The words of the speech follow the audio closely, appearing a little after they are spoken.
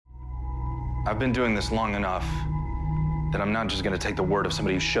I've been doing this long enough that I'm not just gonna take the word of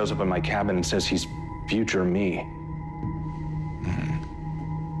somebody who shows up in my cabin and says he's future me.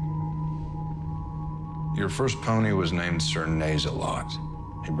 Your first pony was named Sir Naze-a-Lot.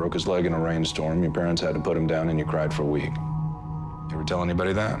 He broke his leg in a rainstorm, your parents had to put him down, and you cried for a week. You ever tell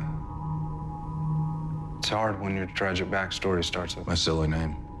anybody that? It's hard when your tragic backstory starts with My silly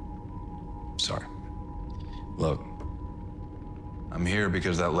name. Sorry. Look, I'm here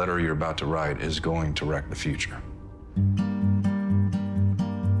because that letter you're about to write is going to wreck the future.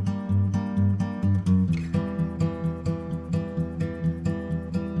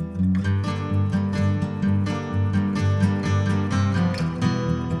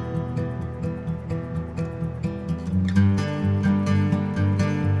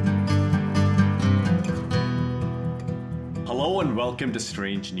 Welcome to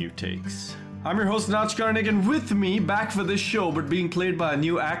Strange New Takes. I'm your host, Notch Karnik, and with me, back for this show, but being played by a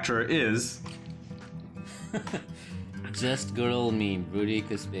new actor, is... Just good old me, Rudy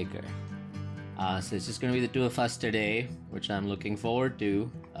Kusbaker. So it's just going to be the two of us today, which I'm looking forward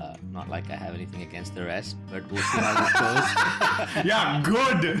to. Not like I have anything against the rest, but we'll see how this goes. Yeah,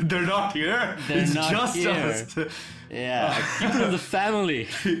 good! They're not here! It's not just here. us! Yeah, people of the family.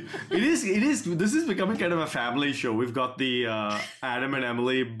 It is. This is becoming kind of a family show. We've got the Adam and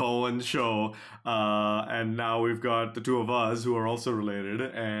Emily Bowen show, and now we've got the two of us who are also related.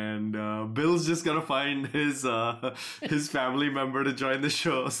 And Bill's just gonna find his family member to join the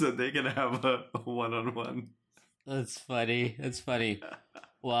show so they can have a one-on-one. That's funny.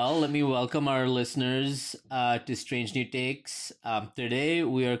 Well, let me welcome our listeners to Strange New Takes. Today,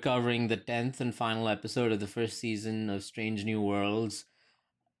 we are covering the 10th and final episode of the first season of Strange New Worlds,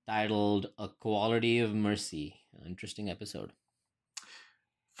 titled A Quality of Mercy. Interesting episode.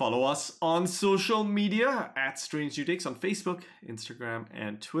 Follow us on social media at Strange New Takes on Facebook, Instagram,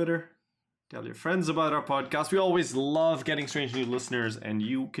 and Twitter. Tell your friends about our podcast. We always love getting Strange New listeners, and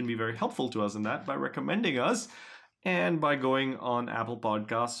you can be very helpful to us in that by recommending us and by going on Apple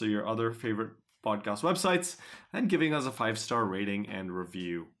Podcasts or your other favorite podcast websites and giving us a 5-star rating and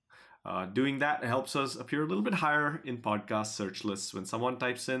review. Doing that helps us appear a little bit higher in podcast search lists when someone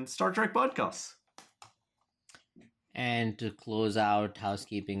types in Star Trek podcasts. And to close out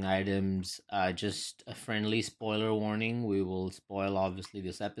housekeeping items, just a friendly spoiler warning. We will spoil, obviously,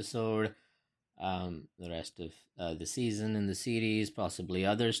 this episode, the rest of the season and the series, possibly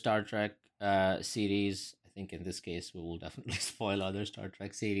other Star Trek series. I think in this case, we will definitely spoil other Star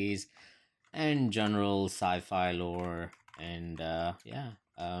Trek series and general sci-fi lore and,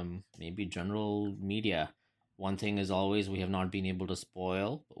 maybe general media. One thing, as always, we have not been able to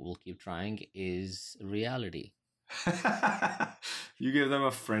spoil, but we'll keep trying, is reality. You give them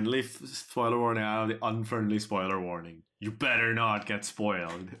a friendly spoiler warning and the unfriendly spoiler warning. You better not get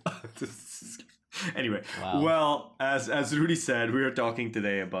spoiled. Anyway, Wow. Well, as Rudy said, we are talking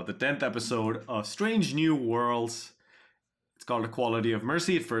today about the 10th episode of Strange New Worlds. It's called A Quality of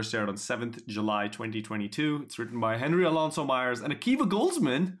Mercy. It first aired on 7th July 2022. It's written by Henry Alonso Myers and Akiva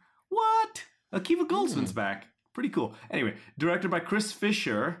Goldsman. What? Akiva Goldsman's back. Pretty cool. Anyway, directed by Chris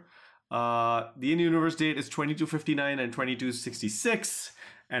Fisher. The in-universe date is 2259 and 2266.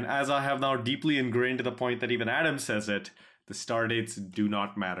 And as I have now deeply ingrained to the point that even Adam says it, the star dates do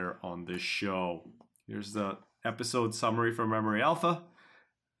not matter on this show. Here's the episode summary from Memory Alpha.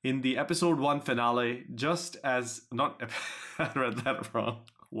 In the episode 1 finale, I read that wrong.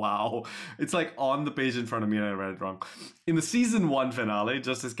 Wow. It's like on the page in front of me and I read it wrong. In the season 1 finale,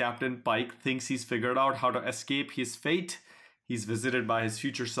 just as Captain Pike thinks he's figured out how to escape his fate, he's visited by his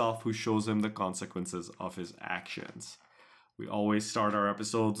future self who shows him the consequences of his actions. We always start our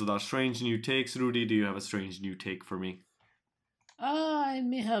episodes with our strange new takes. Rudy, do you have a strange new take for me? I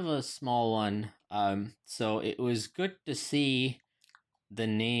may have a small one. So it was good to see the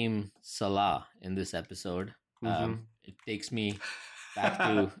name Salah in this episode. It takes me back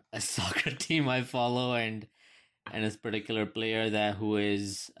to a soccer team I follow and this particular player who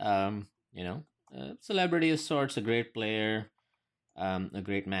is, a celebrity of sorts, a great player, a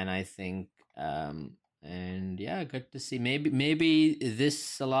great man, I think. And yeah, good to see. Maybe this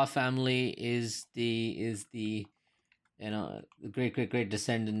Salah family is the great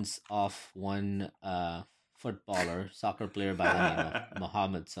descendants of one soccer player by the name of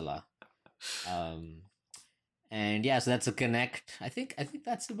Mohamed Salah. And yeah, so that's a connect. I think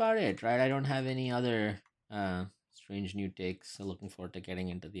that's about it, right? I don't have any other strange new takes. So looking forward to getting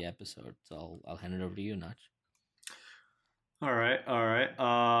into the episode. So I'll hand it over to you, Notch. All right.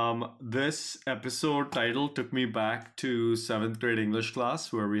 This episode title took me back to 7th grade English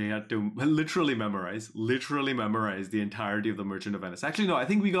class where we had to literally memorize the entirety of The Merchant of Venice. Actually, no, I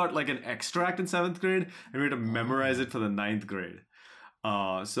think we got like an extract in 7th grade and we had to memorize it for the 9th grade.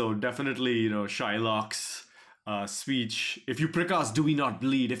 So definitely, Shylock's speech. If you prick us, do we not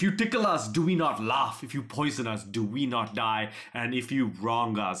bleed? If you tickle us, do we not laugh? If you poison us, do we not die? And if you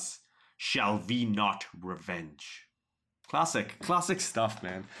wrong us, shall we not revenge? Classic stuff,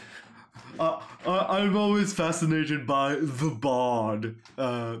 man. I'm always fascinated by the Bard,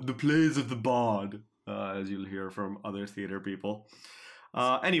 the plays of the Bard, as you'll hear from other theater people.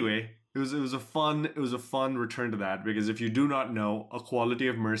 Anyway, it was a fun return to that, because if you do not know, A Quality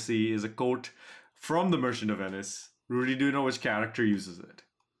of Mercy is a quote from The Merchant of Venice. Rudy, do you know which character uses it?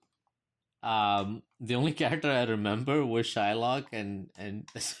 The only character I remember was Shylock, and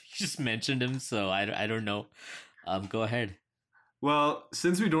you just mentioned him, so I don't know. Go ahead. Well,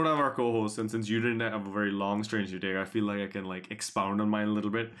 since we don't have our co-host, and since you didn't have a very long Strange New Take, I feel like I can expound on mine a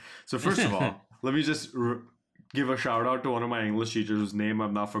little bit. So first of all, let me just give a shout out to one of my English teachers whose name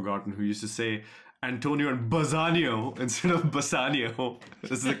I've now forgotten, who used to say Antonio and Bassanio instead of Bassanio.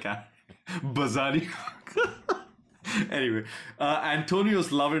 This is the guy. Bassanio. Anyway,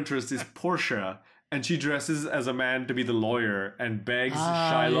 Antonio's love interest is Portia, and she dresses as a man to be the lawyer and begs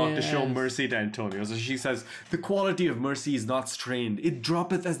Shylock to show mercy to Antonio. So she says, "The quality of mercy is not strained. It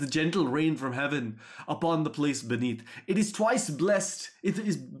droppeth as the gentle rain from heaven upon the place beneath. It is twice blessed.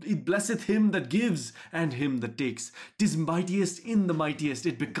 It blesseth him that gives and him that takes. 'Tis mightiest in the mightiest.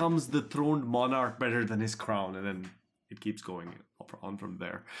 It becomes the throned monarch better than his crown." And then it keeps going on from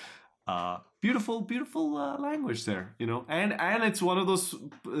there. Beautiful language there, and it's one of those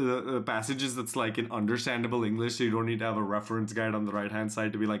passages that's like in understandable English, so you don't need to have a reference guide on the right hand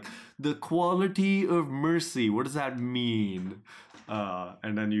side to be like, the quality of mercy, what does that mean?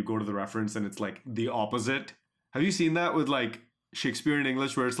 And then you go to the reference and it's like the opposite. Have you seen that with like Shakespearean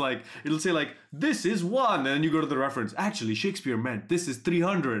English, where it's like, it'll say like, this is 1, and then you go to the reference, actually Shakespeare meant this is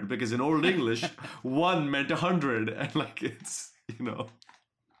 300, because in Old English 1 meant 100, and like it's,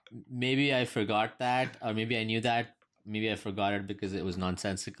 Maybe I forgot that, or maybe I knew that. Maybe I forgot it because it was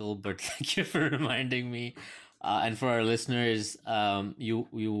nonsensical, but thank you for reminding me. And for our listeners, you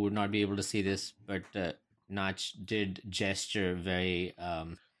would not be able to see this, but Nach did gesture very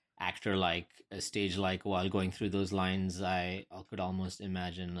actor-like, stage-like while going through those lines. I could almost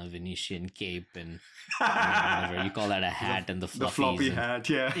imagine a Venetian cape and whatever you call that, a hat, and the floppy hat,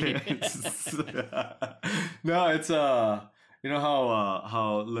 yeah. No, it's you know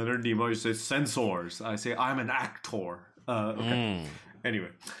how Leonard Nimoy says censors. I say I'm an actor. Okay. Anyway,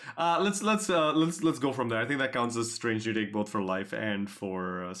 let's go from there. I think that counts as Strange New Take both for life and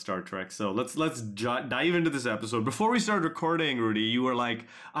for Star Trek. So let's dive into this episode. Before we start recording, Rudy, you were like,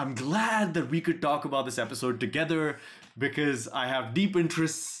 "I'm glad that we could talk about this episode together because I have deep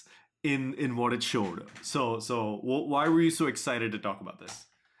interests in what it showed." So why were you so excited to talk about this?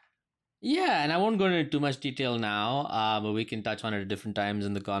 Yeah, and I won't go into too much detail now, but we can touch on it at different times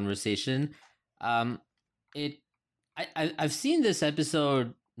in the conversation. I've seen this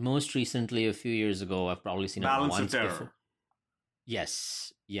episode most recently a few years ago. I've probably seen Balance it once of Terror. before.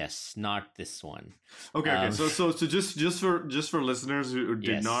 Yes, not this one. Okay. So just for listeners who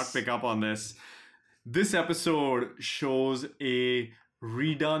did not pick up on this, this episode shows a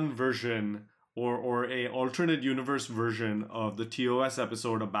redone version or a alternate universe version of the TOS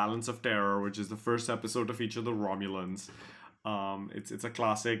episode, A Balance of Terror, which is the first episode to feature the Romulans. It's a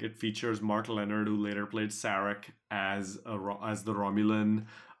classic. It features Mark Leonard, who later played Sarek as the Romulan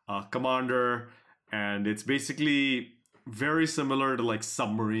commander, and it's basically very similar to like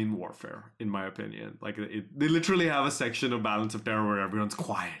submarine warfare, in my opinion. Like they literally have a section of Balance of Terror where everyone's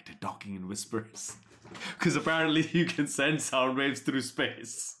quiet and talking in whispers, because apparently you can send sound waves through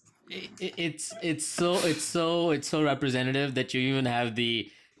space. It's so representative that you even have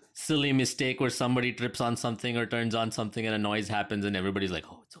the silly mistake where somebody trips on something or turns on something and a noise happens and everybody's like,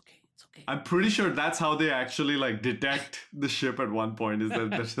 "Oh, it's okay." I'm pretty sure that's how they actually like detect the ship at one point, is that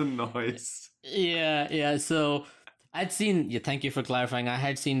there's a noise. Yeah. So I'd seen. Yeah, thank you for clarifying. I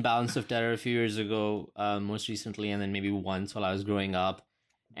had seen Balance of Terror a few years ago, most recently, and then maybe once while I was growing up,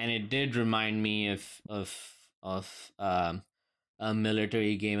 and it did remind me of a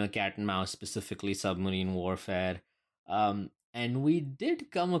military game of cat and mouse, specifically submarine warfare. And we did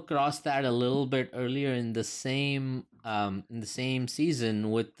come across that a little bit earlier in the same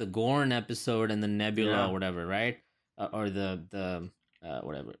season with the Gorn episode and the Nebula or whatever, right? Or the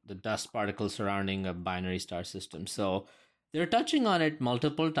dust particles surrounding a binary star system. So they're touching on it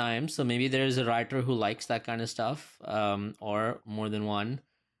multiple times, so maybe there's a writer who likes that kind of stuff, or more than one.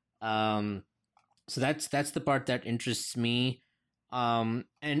 So that's the part that interests me,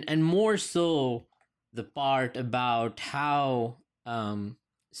 and more so the part about how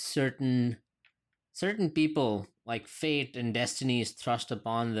certain people, like fate and destiny, is thrust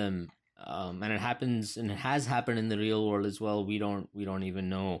upon them, and it happens, and it has happened in the real world as well. We don't even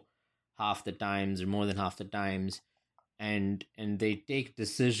know half the times, or more than half the times, and they take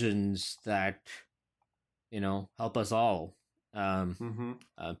decisions that help us all,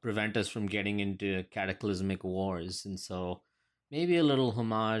 prevent us from getting into cataclysmic wars. And so maybe a little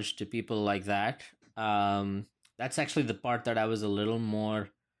homage to people like that. That's actually the part that I was a little more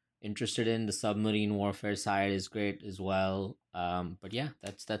interested in. The submarine warfare side is great as well. But yeah,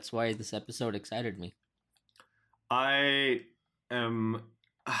 that's why this episode excited me. I am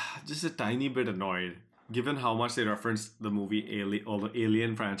just a tiny bit annoyed, given how much they referenced the movie Alien, or the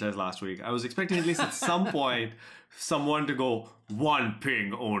Alien franchise last week. I was expecting at least at some point someone to go one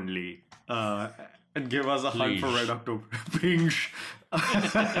ping only, and give us a Hunt for Red October ping,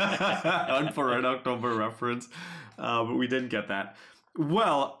 Hunt for Red October reference, but we didn't get that.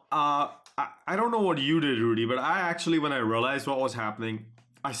 Well, I don't know what you did, Rudy, but I actually, when I realized what was happening,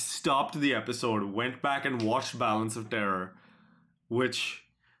 I stopped the episode, went back and watched Balance of Terror, which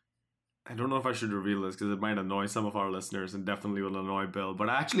I don't know if I should reveal this because it might annoy some of our listeners and definitely will annoy Bill, but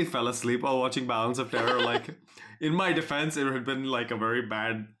I actually fell asleep while watching Balance of Terror. Like, in my defense, it had been like a very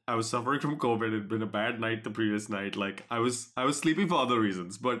bad, I was suffering from COVID. It had been a bad night the previous night. Like, I was sleeping for other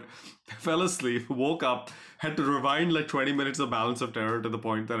reasons, but I fell asleep, woke up, had to rewind like 20 minutes of Balance of Terror to the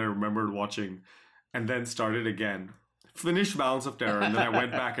point that I remembered watching, and then started again. Finished Balance of Terror, and then I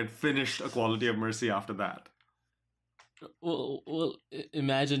went back and finished A Quality of Mercy after that. Well,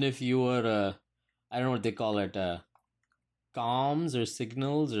 imagine if you were I don't know what they call it, comms or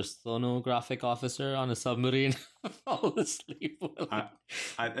signals or sonographic officer on a submarine. Fall asleep.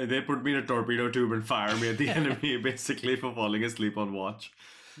 They put me in a torpedo tube and fire me at the enemy, basically, for falling asleep on watch.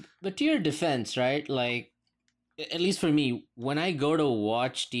 But to your defense, right? Like, at least for me, when I go to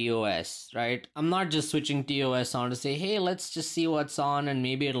watch TOS, right, I'm not just switching TOS on to say, hey, let's just see what's on and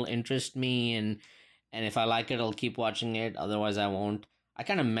maybe it'll interest me, and if I like it, I'll keep watching it. Otherwise, I won't. I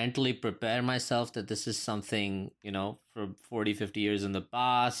kind of mentally prepare myself that this is something, for 40, 50 years in the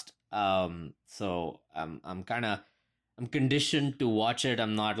past. So I'm conditioned to watch it.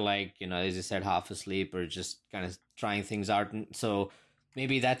 I'm not like, as you said, half asleep or just kind of trying things out. And so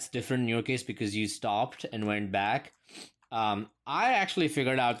maybe that's different in your case because you stopped and went back. I actually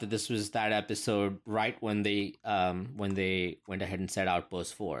figured out that this was that episode right when they went ahead and said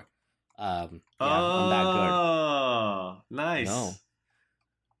Outpost 4. I'm that good. Oh, nice. No.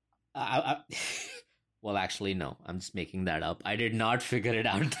 Well, actually, no. I'm just making that up. I did not figure it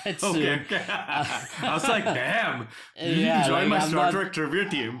out that soon. Okay. I was like, damn. You need to join my Star Trek trivia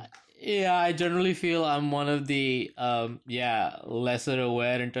team. Yeah, I generally feel I'm one of the lesser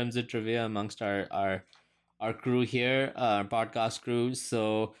aware in terms of trivia amongst our crew here, our podcast crew.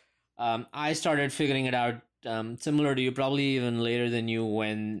 So I started figuring it out similar to you, probably even later than you,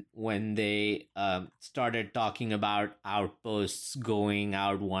 when they started talking about outposts going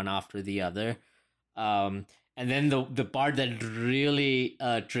out one after the other. And then the part that really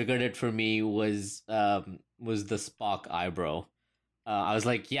triggered it for me was the Spock eyebrow. I was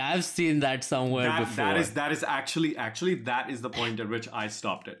like, yeah, I've seen that somewhere before. That is actually that is the point at which I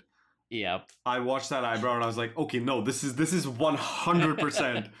stopped it. Yep. I watched that eyebrow and I was like, okay, no, this is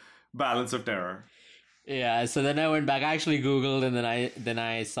 100% Balance of Terror. Yeah, so then I went back, I actually Googled, and then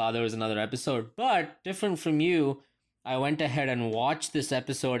I saw there was another episode. But different from you, I went ahead and watched this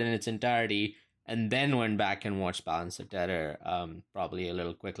episode in its entirety, and then went back and watched Balance of Terror, probably a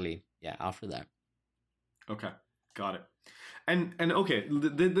little quickly. Yeah, after that. Okay, got it. And okay,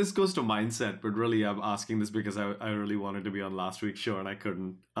 this goes to mindset, but really I'm asking this because I really wanted to be on last week's show and I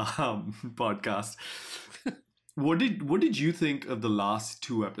couldn't podcast. What did you think of the last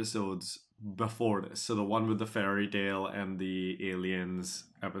two episodes before this? So the one with the fairy tale and the aliens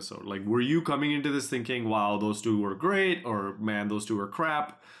episode. Like, were you coming into this thinking, wow, those two were great, or man, those two were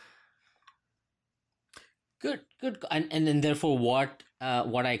crap? Good. And then therefore what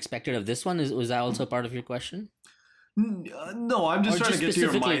I expected of this one was that also part of your question? No, I'm just trying to get to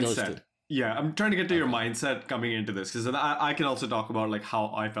your mindset. Yeah, I'm trying to get to your mindset coming into this, because I can also talk about like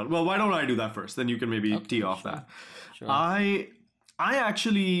how I felt. Well, why don't I do that first? Then you can maybe tee off that. Sure. I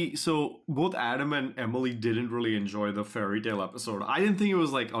actually, so both Adam and Emily didn't really enjoy the fairy tale episode. I didn't think it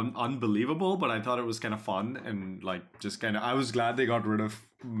was like unbelievable, but I thought it was kind of fun and like just kind of, I was glad they got rid of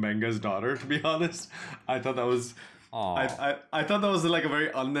Menga's daughter, to be honest. I thought that was I thought that was like a very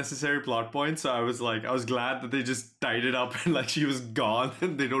unnecessary plot point, so I was glad that they just tied it up and like she was gone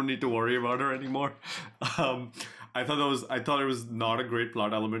and they don't need to worry about her anymore. I thought it was not a great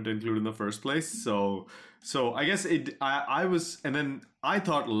plot element to include in the first place. So I guess I was, and then I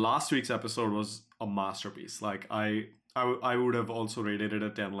thought last week's episode was a masterpiece. Like I would have also rated it a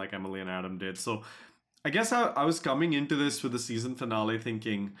 10 like Emily and Adam did. So I guess I was coming into this with the season finale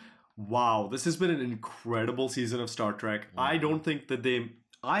thinking, wow, this has been an incredible season of Star Trek. Mm-hmm. I don't think that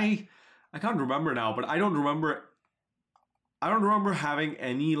I can't remember now, but I don't remember having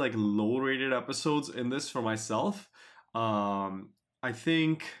any like low rated episodes in this for myself. I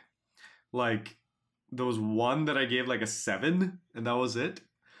think like there was one that I gave like a 7 and that was it.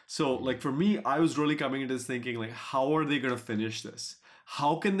 So like for me, I was really coming into this thinking like, how are they going to finish this?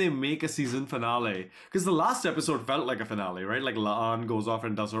 How can they make a season finale? Because the last episode felt like a finale, right? Like La'an goes off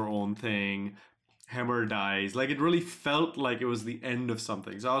and does her own thing. Hemmer dies. Like it really felt like it was the end of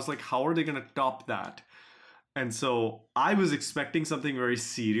something. So I was like, how are they going to top that? And so I was expecting something very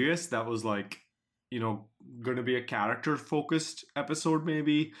serious that was like, going to be a character focused episode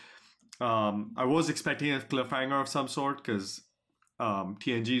maybe. I was expecting a cliffhanger of some sort because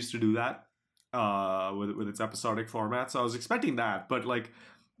TNG used to do that. With its episodic format, so I was expecting that, but like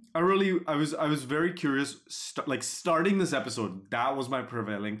I was very curious. Starting this episode, that was my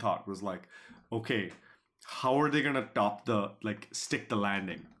prevailing thought. Was like, okay, how are they gonna top stick the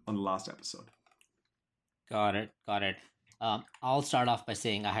landing on the last episode? Got it. I'll start off by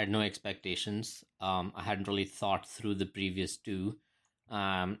saying I had no expectations. I hadn't really thought through the previous two.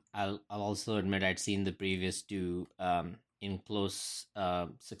 I'll also admit I'd seen the previous two in close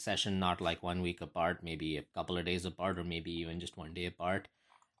succession, not like 1 week apart, maybe a couple of days apart, or maybe even just 1 day apart.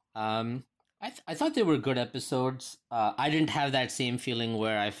 I thought they were good episodes. I didn't have that same feeling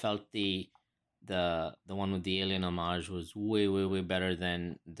where I felt the one with the alien homage was way better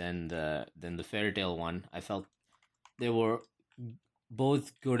than the fairy tale one. I felt they were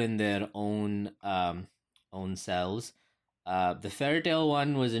both good in their own selves. The fairy tale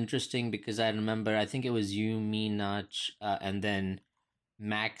one was interesting because I remember, I think it was you, me, Nach, and then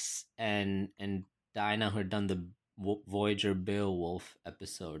Max and Dinah who had done the Voyager Beowulf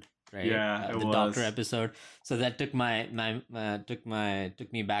episode, right? Yeah, the Doctor episode. So that took me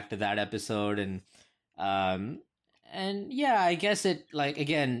back to that episode, and yeah, I guess it, like,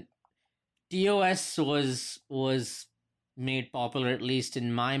 again, TOS was made popular, at least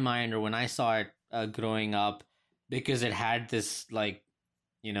in my mind, or when I saw it growing up, because it had this, like,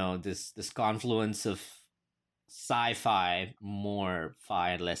 this confluence of sci-fi, more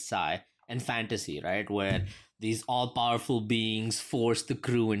fi and less sci, and fantasy, right? Where these all-powerful beings force the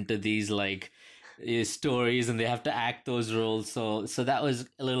crew into these, like, stories, and they have to act those roles. So that was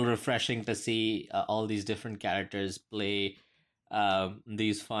a little refreshing to see all these different characters play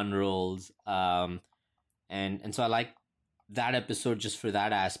these fun roles. And so I like that episode just for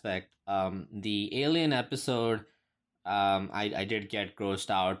that aspect. The alien episode, I did get grossed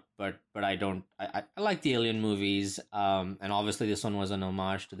out, but I like the Alien movies, and obviously this one was an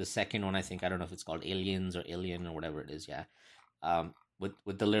homage to the second one. I don't know if it's called Aliens or Alien or whatever it is. Yeah,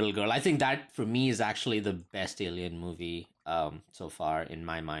 with the little girl. I think that for me is actually the best Alien movie so far in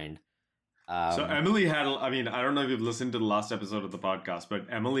my mind. So Emily had, I don't know if you've listened to the last episode of the podcast, but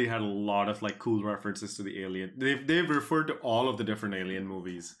Emily had a lot of like cool references to the Alien. They've referred to all of the different Alien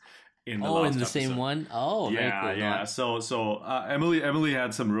movies. In the episode. Same one? Oh, yeah, very cool. Yeah. So Emily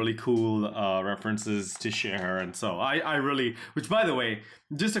had some really cool references to share, and so I really, which by the way,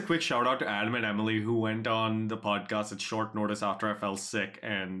 just a quick shout out to Adam and Emily who went on the podcast at short notice after I fell sick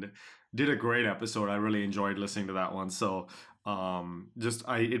and did a great episode. I really enjoyed listening to that one. So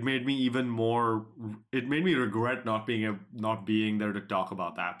it made me regret not being there to talk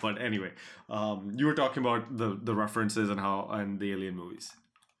about that. But anyway, you were talking about the references and the Alien movies.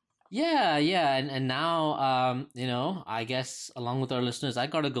 Yeah, and now, I guess along with our listeners, I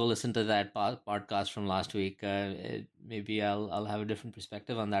gotta go listen to that podcast from last week. Maybe I'll have a different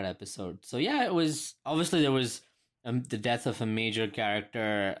perspective on that episode. So yeah, it was, obviously there was the death of a major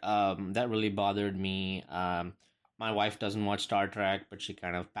character that really bothered me. My wife doesn't watch Star Trek, but she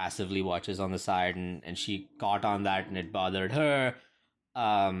kind of passively watches on the side, and she caught on that, and it bothered her.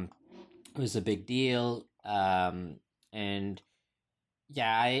 It was a big deal, and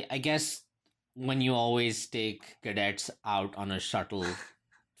yeah, I guess when you always take cadets out on a shuttle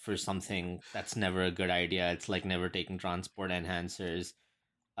for something, that's never a good idea. It's like never taking transport enhancers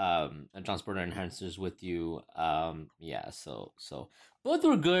with you. So both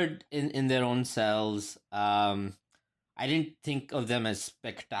were good in their own selves. I didn't think of them as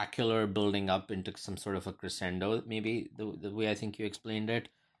spectacular, building up into some sort of a crescendo. Maybe the way I think you explained it.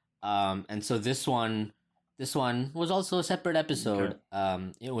 And so this one was also a separate episode.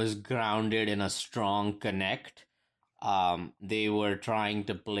 Okay. It was grounded in a strong connect. They were trying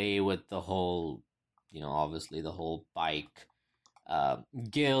to play with the whole, obviously the whole Pike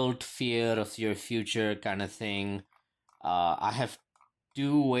guilt, fear of your future kind of thing. I have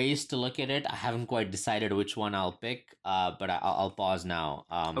two ways to look at it. I haven't quite decided which one I'll pick, but I'll pause now.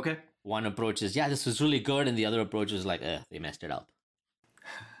 Okay. One approach is, yeah, this was really good, and the other approach is like, they messed it up.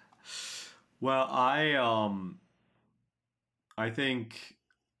 Well, I think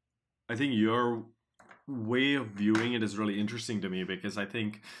your way of viewing it is really interesting to me, because I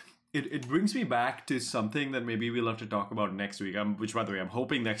think it brings me back to something that maybe we'll have to talk about next week. Which, by the way, I'm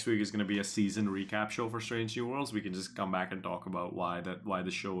hoping next week is going to be a season recap show for Strange New Worlds. We can just come back and talk about why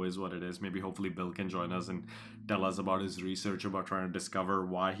the show is what it is. Maybe hopefully Bill can join us and tell us about his research about trying to discover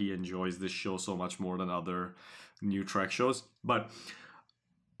why he enjoys this show so much more than other new Trek shows. But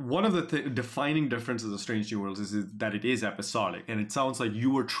one of the defining differences of Strange New Worlds is that it is episodic, and it sounds like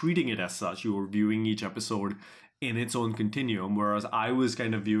you were treating it as such. You were viewing each episode in its own continuum, whereas I was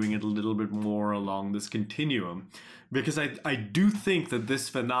kind of viewing it a little bit more along this continuum, because I do think that this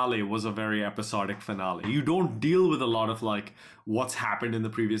finale was a very episodic finale. You don't deal with a lot of like what's happened in the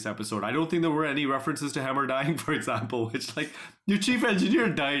previous episode. I don't think there were any references to Hammer dying, for example, which, like, your chief engineer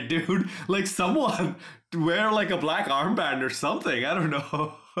died, dude. Like, someone wear like a black armband or something. I don't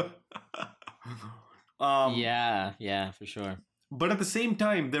know. Yeah, for sure. But at the same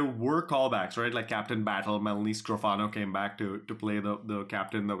time, there were callbacks, right? Like Captain Battle, Melanie Scrofano came back to play the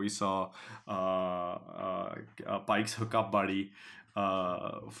captain that we saw, Pike's hookup buddy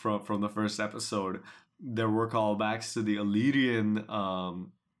from the first episode. There were callbacks to the Illyrian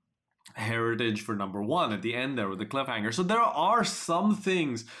heritage for number one at the end there with the cliffhanger. So there are some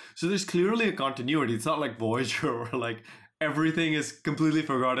things. So there's clearly a continuity. It's not like Voyager or like everything is completely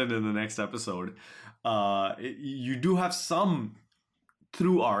forgotten in the next episode. You do have some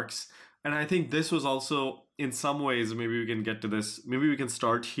through arcs, and I think this was also, in some ways, maybe we can get to this, maybe we can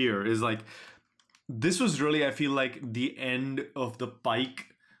start here, is like, this was really, I feel like, the end of the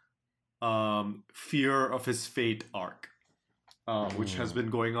Pike fear of his fate arc, which has been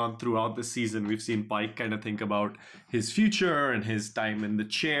going on throughout the season. We've seen Pike kind of think about his future and his time in the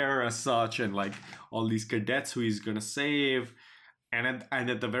chair as such, and like all these cadets who he's gonna save. And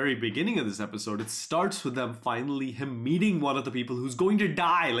at the very beginning of this episode, it starts with him meeting one of the people who's going to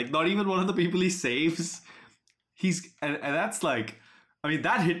die. Like, not even one of the people he saves. And that's like, I mean,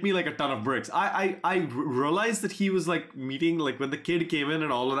 that hit me like a ton of bricks. I realized that he was like meeting, like when the kid came in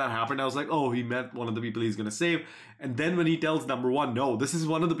and all of that happened, I was like, oh, he met one of the people he's going to save. And then when he tells number one, no, this is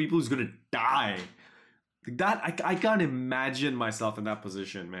one of the people who's going to die. Like that, I can't imagine myself in that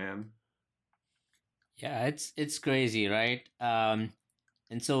position, man. Yeah, it's crazy, right? And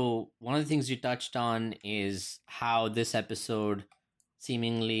so one of the things you touched on is how this episode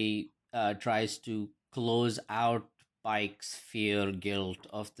seemingly tries to close out Pike's fear, guilt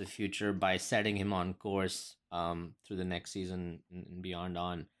of the future by setting him on course through the next season and beyond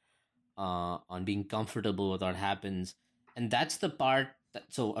on being comfortable with what happens. And that's the part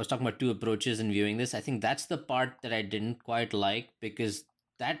so I was talking about two approaches in viewing this. I think that's the part that I didn't quite like, because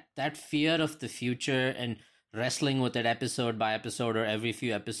that fear of the future and wrestling with it episode by episode or every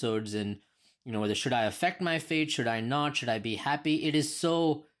few episodes, and whether should I affect my fate, should I not, should I be happy, it's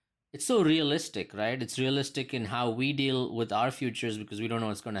so realistic, right? It's realistic in how we deal with our futures because we don't know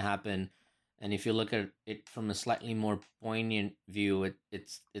what's going to happen. And if you look at it from a slightly more poignant view,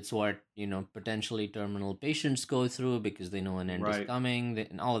 it's what potentially terminal patients go through because they know an end is coming,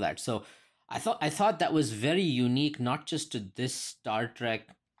 and all of that. So I thought that was very unique, not just to this Star Trek,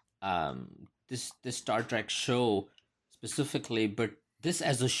 this Star Trek show specifically, but this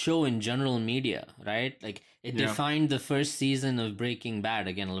as a show in general media, right? Like it defined the first season of Breaking Bad.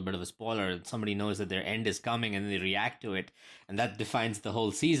 Again, a little bit of a spoiler. Somebody knows that their end is coming and they react to it, and that defines the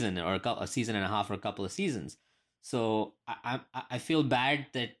whole season or a season and a half or a couple of seasons. So I feel bad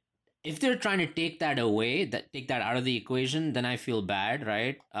that if they're trying to take that away, take that out of the equation, then I feel bad,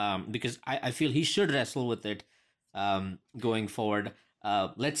 right? Because I feel he should wrestle with it going forward.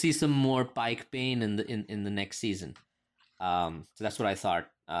 Let's see some more Pike pain in the next season. So that's what I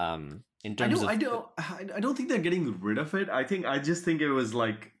thought. In terms I don't think they're getting rid of it. I just think it was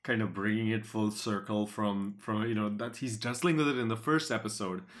like kind of bringing it full circle from that he's wrestling with it in the first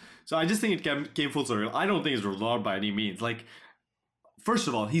episode. So I just think it came full circle. I don't think it's resolved by any means. Like, first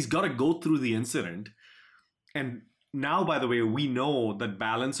of all, he's got to go through the incident. And now, by the way, we know that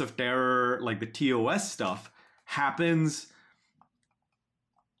Balance of Terror, like the TOS stuff, happens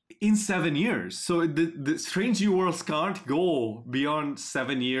in 7 years. So the Strange New Worlds can't go beyond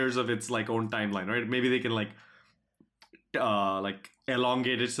 7 years of its like own timeline, right? Maybe they can like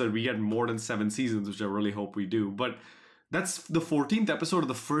elongate it so that we get more than 7 seasons, which I really hope we do. But that's the 14th episode of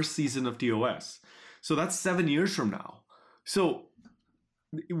the first season of TOS. So that's 7 years from now. So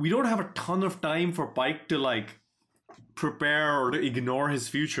we don't have a ton of time for Pike to like prepare or to ignore his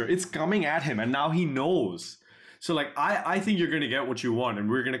future. It's coming at him, and now he knows. So like I think you're gonna get what you want, and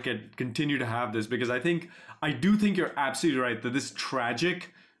we're gonna continue to have this, because I do think you're absolutely right that this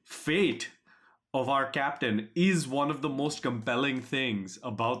tragic fate of our captain is one of the most compelling things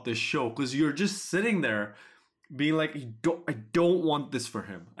about this show, because you're just sitting there being like, I don't want this for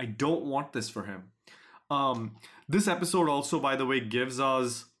him. I don't want this for him. This episode also, by the way,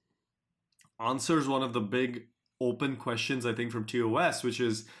 answers one of the big open questions, I think, from TOS, which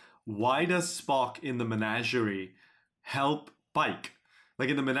is, why does Spock in the menagerie help Pike? Like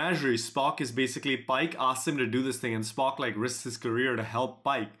in the menagerie, Spock is basically, Pike asks him to do this thing, and Spock like risks his career to help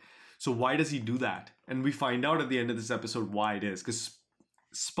Pike. So why does he do that? And we find out at the end of this episode why it is. Because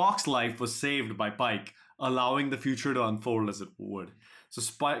Spock's life was saved by Pike, allowing the future to unfold as it would. So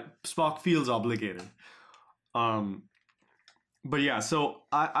Spock feels obligated. But yeah, so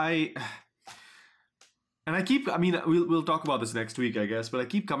we'll talk about this next week, I guess, but I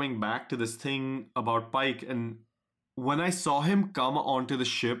keep coming back to this thing about Pike. And when I saw him come onto the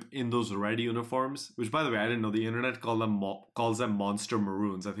ship in those red uniforms, which, by the way, I didn't know, the internet calls them Monster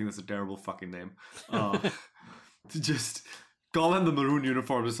Maroons. I think that's a terrible fucking name. To just call them the maroon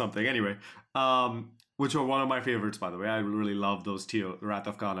uniforms or something. Anyway, which are one of my favorites, by the way. I really love those Wrath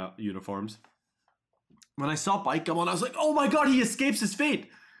of Khan uniforms. When I saw Pike come on, I was like, oh my god, he escapes his fate.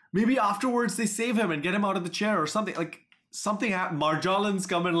 Maybe afterwards they save him and get him out of the chair or something. Like, something happened. Marjolins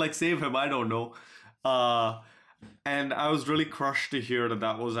come and like save him. I don't know. And I was really crushed to hear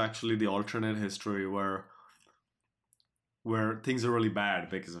that was actually the alternate history where things are really bad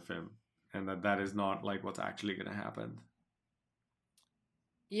because of him, and that is not like what's actually going to happen.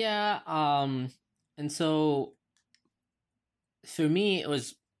 Yeah. And so for me, it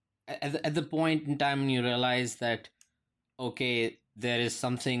was at the point in time when you realize that, okay, there is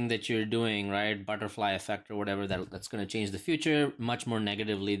something that you're doing, right? Butterfly effect or whatever, that's going to change the future much more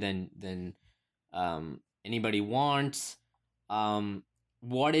negatively than anybody wants.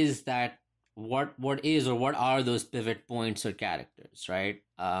 What is that? What are those pivot points or characters, right?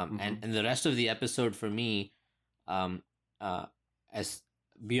 And the rest of the episode for me, as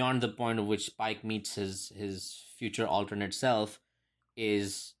beyond the point of which Pike meets his future alternate self,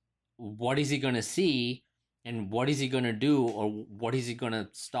 is what is he going to see, and what is he going to do, or what is he going to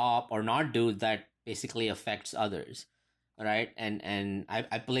stop or not do that basically affects others, right? And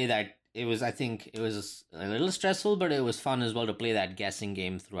I play that. I think it was a little stressful, but it was fun as well to play that guessing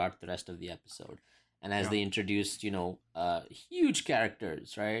game throughout the rest of the episode. And as they introduced, huge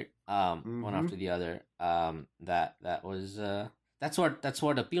characters, right? One after the other. That's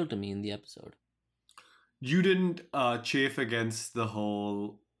what appealed to me in the episode. You didn't chafe against the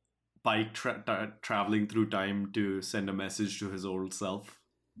whole Pike traveling through time to send a message to his old self?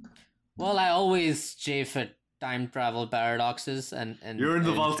 Well, I always chafe at time travel paradoxes, and you're in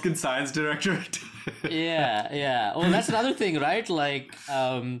the Vulcan Science Directorate. yeah. Well, that's another thing, right? Like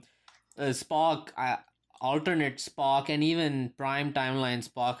Spock, alternate Spock, and even prime timeline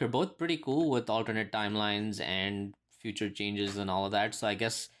Spock are both pretty cool with alternate timelines and future changes and all of that. So I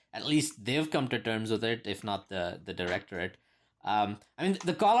guess at least they've come to terms with it, if not the Directorate. I mean,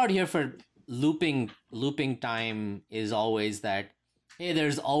 the call out here for looping time is always that, hey,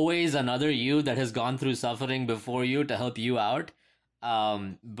 there's always another you that has gone through suffering before you to help you out.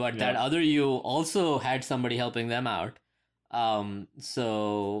 But that other you also had somebody helping them out.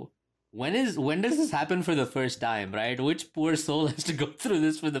 So when does this happen for the first time, right? Which poor soul has to go through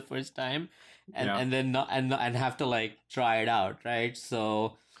this for the first time and then not and have to like try it out, right?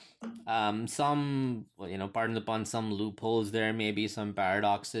 So some, pardon the pun, some loopholes there, maybe some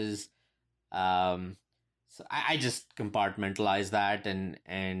paradoxes. So I just compartmentalize that,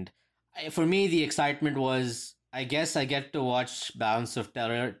 and for me the excitement was, I guess I get to watch Balance of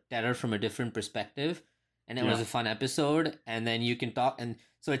Terror from a different perspective, and it was a fun episode. And then you can talk, and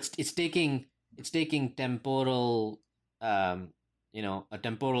so it's taking temporal, a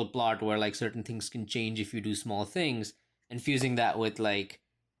temporal plot where like certain things can change if you do small things, and fusing that with like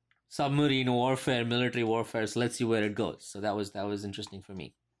submarine warfare, military warfare. So let's see where it goes. So that was interesting for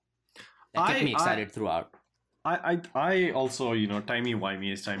me. That kept me excited throughout. I also,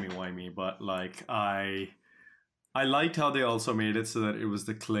 timey-wimey is timey-wimey, but like I liked how they also made it so that it was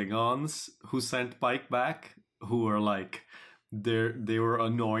the Klingons who sent Pike back who were like, they were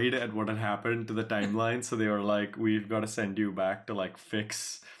annoyed at what had happened to the timeline, so they were like, we've got to send you back to like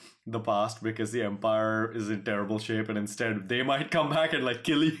fix the past because the Empire is in terrible shape, and instead they might come back and like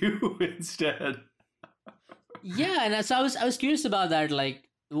kill you instead. Yeah, and so I was curious about that. Like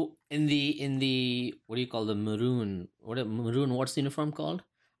in the what do you call the maroon? What's the uniform called?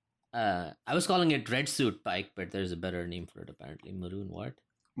 I was calling it red suit Pike, but there's a better name for it apparently. Maroon what?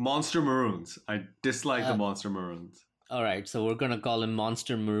 Monster Maroons. I dislike the Monster Maroons. All right, so we're gonna call him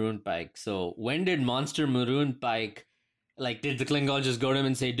Monster Maroon Pike. So when did Monster Maroon Pike, like, did the Klingon just go to him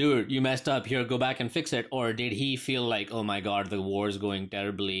and say, "Dude, you messed up. Here, go back and fix it," or did he feel like, "Oh my God, the war is going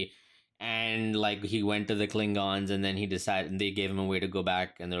terribly," and like he went to the Klingons and then he decided, and they gave him a way to go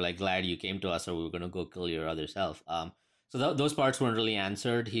back, and they're like, "Glad you came to us, or we were gonna go kill your other self." So those parts weren't really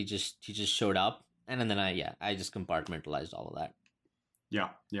answered. He just showed up, and then I just compartmentalized all of that.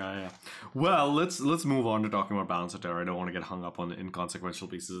 Yeah. Well, let's move on to talking about Balance of Terror. I don't want to get hung up on the inconsequential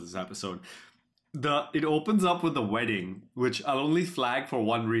pieces of this episode. It opens up with the wedding, which I'll only flag for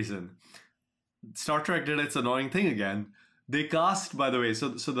one reason. Star Trek did its annoying thing again. They cast, by the way, so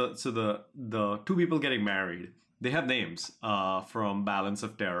the two people getting married, they have names from Balance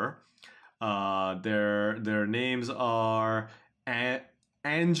of Terror. Their names are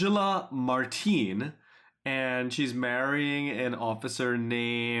Angela Martine, and she's marrying an officer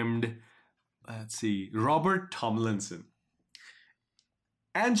named, Robert Tomlinson.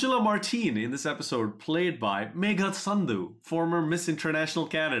 Angela Martine in this episode played by Megha Sandhu, former Miss International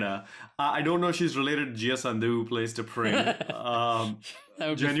Canada. I don't know if she's related to Gia Sandhu, who plays T'Pring.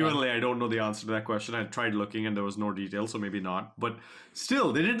 Genuinely, I don't know the answer to that question. I tried looking and there was no detail, so maybe not. But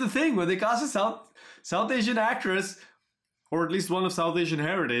still, they did the thing where they cast a South Asian actress, or at least one of South Asian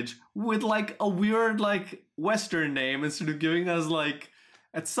heritage, with like a weird like Western name instead of giving us like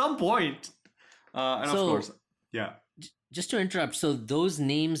at some point. And of course, yeah. Just to interrupt, so those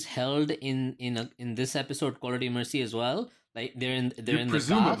names held in this episode, Quality of Mercy, as well, like they're in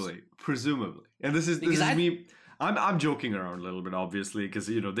presumably, the cast? Presumably, and this is me. I'm joking around a little bit, obviously, because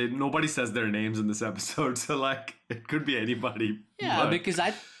nobody says their names in this episode, so like it could be anybody. Yeah, because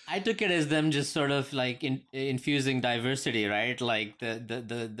I took it as them just sort of like infusing diversity, right? Like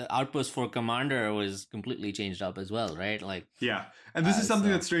the Outpost 4 commander was completely changed up as well, right? Like yeah, and this is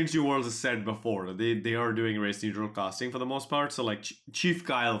something that Strange New Worlds has said before. They are doing race neutral casting for the most part. So like Chief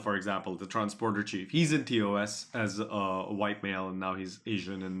Kyle, for example, the transporter chief, he's in TOS as a white male, and now he's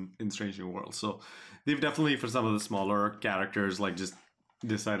Asian in Strange New Worlds. So they've definitely, for some of the smaller characters, like just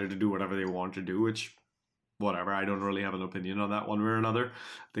decided to do whatever they want to do, which. Whatever, I don't really have an opinion on that one way or another.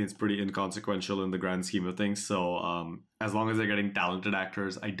 I think it's pretty inconsequential in the grand scheme of things. So as long as they're getting talented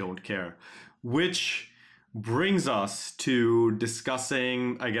actors, I don't care. Which brings us to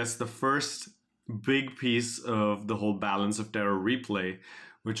discussing, I guess, the first big piece of the whole Balance of Terror replay,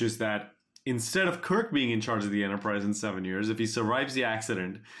 which is that instead of Kirk being in charge of the Enterprise in 7 years, if he survives the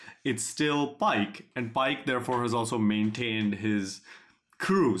accident, it's still Pike. And Pike, therefore, has also maintained his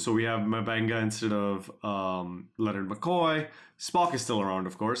crew. So we have M'Benga instead of Leonard McCoy. Spock is still around,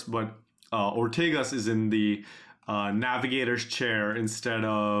 of course, but Ortegas is in the navigator's chair instead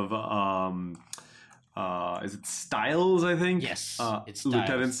of is it Styles, I think? Yes, it's Styles.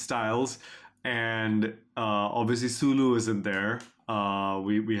 Lieutenant Styles. And obviously Sulu isn't there.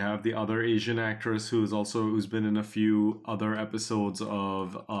 We have the other Asian actress who's been in a few other episodes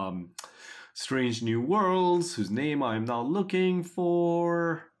of Strange New Worlds, whose name I'm now looking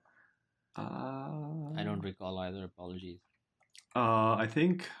for. I don't recall either. Apologies. I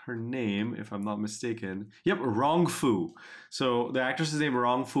think her name, if I'm not mistaken, Rong Fu. So the actress is named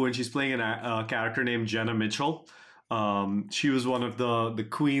Rong Fu, and she's playing a character named Jenna Mitchell. She was one of the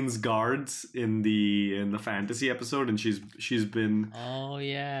Queen's guards in the fantasy episode, and she's been. Oh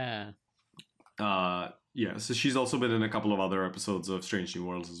yeah. So she's also been in a couple of other episodes of Strange New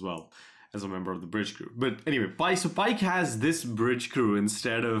Worlds as well, as a member of the bridge crew. But anyway, Pike has this bridge crew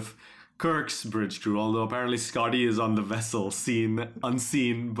instead of Kirk's bridge crew, although apparently Scotty is on the vessel,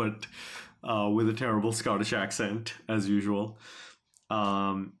 unseen, but with a terrible Scottish accent, as usual.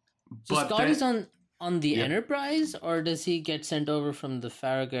 So Scotty's on the Enterprise, or does he get sent over from the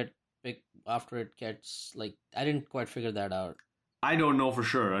Farragut after it gets, like, I didn't quite figure that out. I don't know for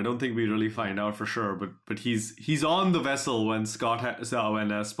sure. I don't think we really find out for sure, but he's on the vessel when Spock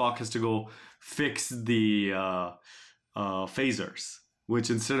has to go fix the phasers,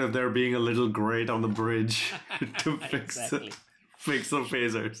 which instead of there being a little grate on the bridge to fix the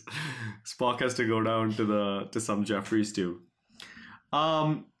phasers, Spock has to go down to some Jeffries too.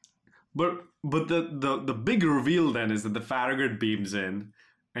 But the big reveal then is that the Farragut beams in,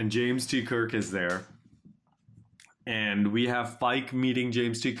 and James T. Kirk is there. and we have Pike meeting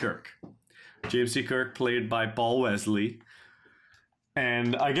James T. Kirk. James T. Kirk played by Paul Wesley.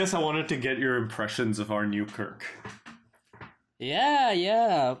 And I guess I wanted to get your impressions of our new Kirk.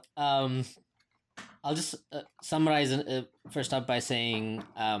 Yeah. I'll just summarize first up by saying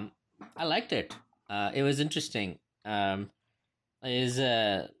I liked it. It was interesting. It is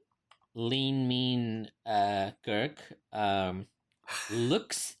a lean, mean Kirk.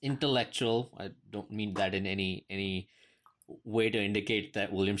 Looks intellectual. I don't mean that in any way to indicate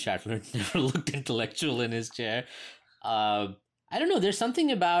that William Shatner never looked intellectual in his chair. I don't know. There's something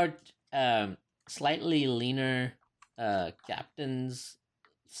about slightly leaner captains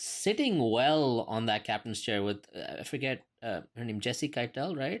sitting well on that captain's chair with, I forget her name, Jessie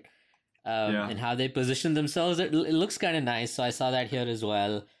Keitel, right? And how they position themselves. It looks kind of nice. So I saw that here as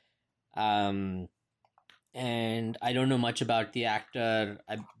well. And I don't know much about the actor.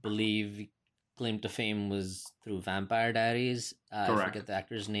 I believe claim to fame was through Vampire Diaries. I forget the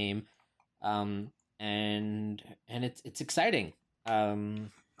actor's name. And it's exciting. I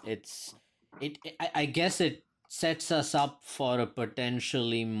guess it sets us up for a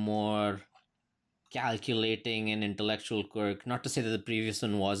potentially more calculating and intellectual Kirk. Not to say that the previous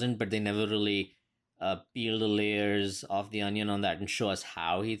one wasn't, but they never really peel the layers of the onion on that and show us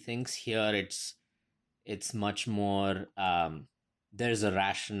how he thinks. Here, it's much more. There's a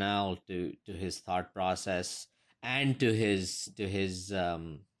rationale to his thought process and to his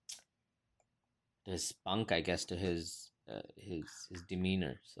spunk, I guess, to his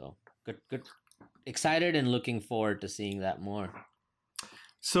demeanor. So good, excited and looking forward to seeing that more.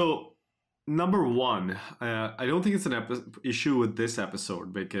 So number one, I don't think it's an issue with this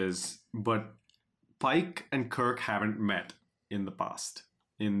episode but Pike and Kirk haven't met in the past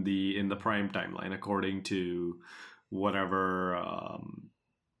in the prime timeline, according to whatever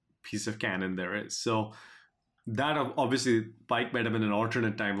piece of canon there is. So that obviously Pike met him in an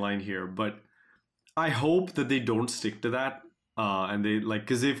alternate timeline here, but I hope that they don't stick to that. And they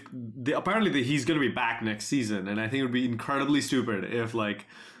because apparently he's going to be back next season, and I think it would be incredibly stupid if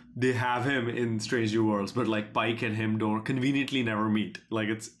they have him in Strange New Worlds, but Pike and him don't conveniently never meet.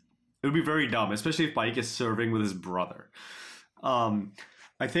 It would be very dumb, especially if Pike is serving with his brother.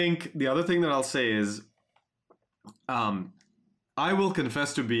 I think the other thing that I'll say is, I will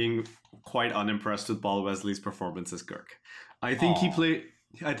confess to being quite unimpressed with Paul Wesley's performance as Kirk. I think he played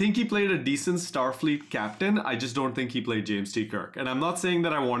a decent Starfleet captain. I just don't think he played James T. Kirk. And I'm not saying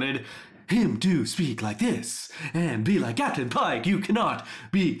that I wanted him to speak like this and be like, Captain Pike, you cannot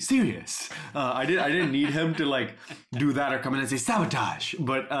be serious. I didn't need him to do that or come in and say sabotage.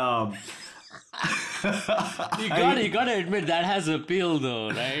 But you gotta admit that has appeal though,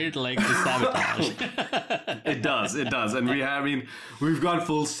 right? The sabotage. It does. And we've got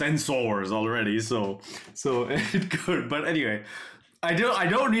full sensors already, so it could. But anyway, I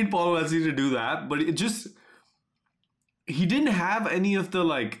don't need Paul Wesley to do that, but he didn't have any of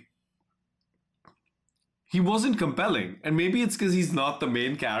the he wasn't compelling. And maybe it's because he's not the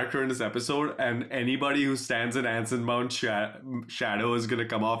main character in this episode, and anybody who stands in Anson Mount's shadow is going to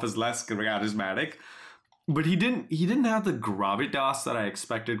come off as less charismatic. But he didn't have the gravitas that I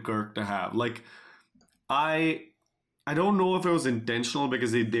expected Kirk to have. I don't know if it was intentional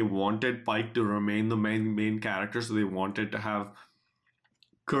because they wanted Pike to remain the main character, so they wanted to have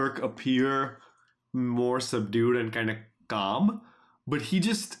Kirk appear more subdued and kind of calm. But he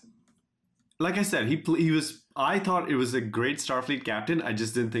just, like I said, he was. I thought it was a great Starfleet captain. I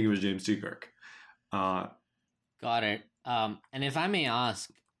just didn't think it was James T. Kirk. Got it. And if I may ask,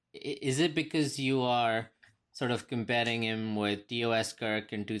 is it because you are sort of comparing him with TOS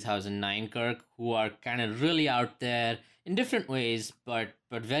Kirk and 2009 Kirk, who are kind of really out there in different ways, but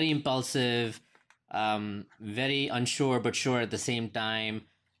very impulsive, very unsure but sure at the same time?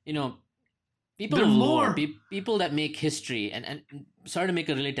 People of lore, people that make history, and sorry to make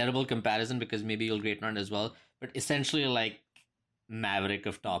a really terrible comparison because maybe you'll great on it as well, but essentially Maverick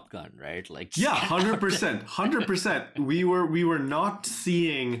of Top Gun, right? 100%. We were not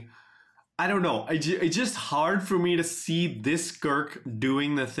seeing. I don't know. It's just hard for me to see this Kirk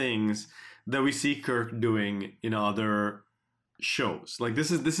doing the things that we see Kirk doing in other shows.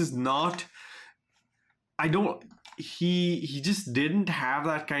 This is not. I don't. He just didn't have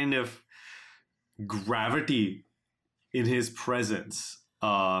that kind of gravity in his presence.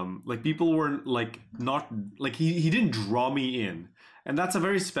 People weren't not he didn't draw me in, and that's a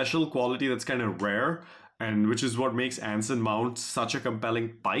very special quality that's kind of rare, and which is what makes Anson Mount such a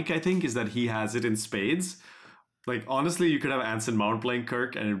compelling Pike. I think is that he has it in spades. Honestly, you could have Anson Mount playing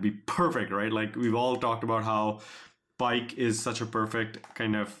Kirk and it'd be perfect, right? We've all talked about how Pike is such a perfect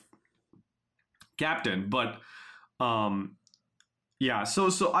kind of captain, but Yeah,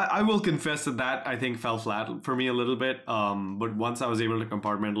 so I will confess that I think fell flat for me a little bit. But once I was able to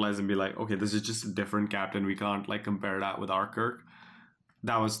compartmentalize and be like, okay, this is just a different captain. We can't like compare that with our Kirk.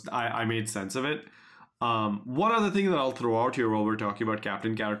 I made sense of it. One other thing that I'll throw out here while we're talking about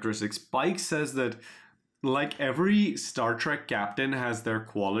captain characteristics, Pike says that like every Star Trek captain has their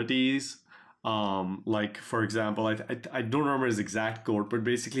qualities. Like for example, I don't remember his exact quote, but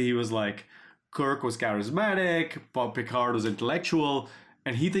basically he was like, Kirk was charismatic, Picard was intellectual,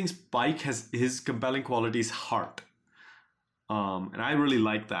 and he thinks Pike has his compelling qualities heart. And I really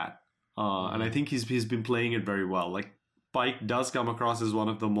like that. And I think he's been playing it very well. Like Pike does come across as one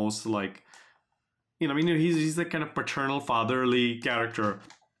of the most like, I mean, he's that kind of paternal, fatherly character.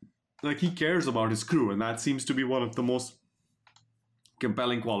 Like he cares about his crew, and that seems to be one of the most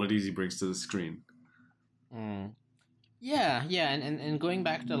compelling qualities he brings to the screen. Yeah, and going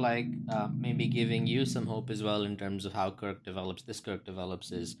back to like maybe giving you some hope as well in terms of how Kirk develops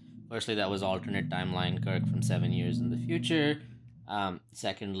is firstly that was alternate timeline Kirk from 7 years in the future.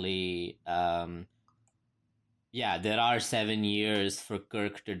 Secondly, there are 7 years for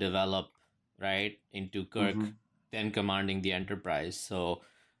Kirk to develop, right, into Kirk then commanding the Enterprise. So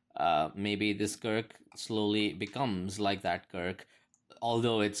maybe this Kirk slowly becomes like that Kirk.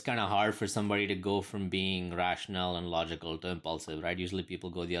 Although it's kind of hard for somebody to go from being rational and logical to impulsive, right? Usually people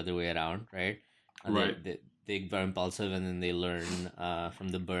go the other way around, right? Right. They are impulsive and then they learn from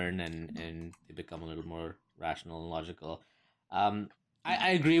the burn and they become a little more rational and logical. I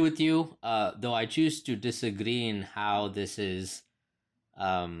agree with you, though I choose to disagree in how this is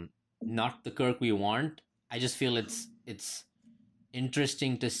not the Kirk we want. I just feel it's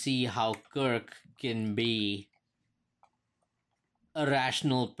interesting to see how Kirk can be a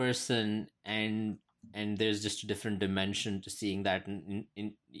rational person and there's just a different dimension to seeing that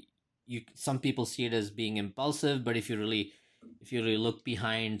some people see it as being impulsive, but if you really look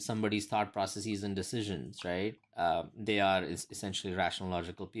behind somebody's thought processes and decisions, right, they are essentially rational,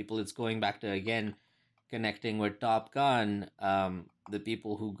 logical people. It's going back to again connecting with Top Gun. The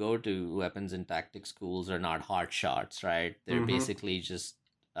people who go to weapons and tactics schools are not hot shots, right? They're basically just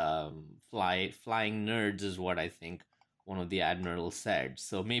flying nerds is what I think one of the admirals said.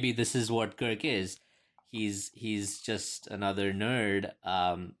 So maybe this is what Kirk is. He's just another nerd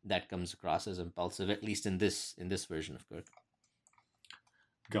that comes across as impulsive, at least in this version of Kirk.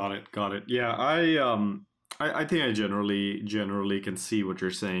 Got it. Yeah, I think I generally can see what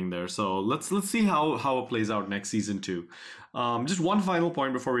you're saying there. So let's see how it plays out next season too. Just one final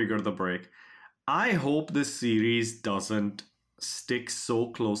point before we go to the break. I hope this series doesn't stick so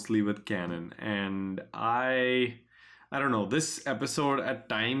closely with canon, and I don't know, this episode at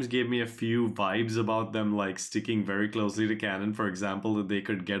times gave me a few vibes about them like sticking very closely to canon. For example, that they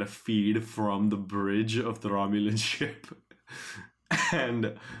could get a feed from the bridge of the Romulan ship.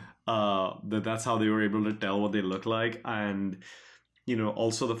 And that's how they were able to tell what they look like. And,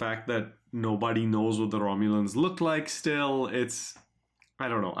 also the fact that nobody knows what the Romulans look like still. It's, I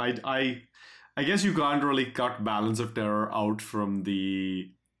don't know. I guess you can't really cut Balance of Terror out from the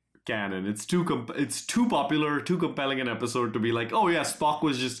canon. It's too popular, too compelling an episode to be like, oh yeah, Spock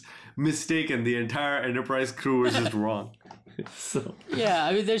was just mistaken, the entire Enterprise crew was just wrong. So yeah,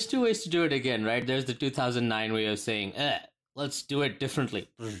 I mean, there's two ways to do it again, right? There's the 2009 way of saying, let's do it differently,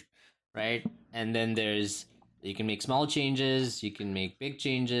 right? And then you can make small changes, you can make big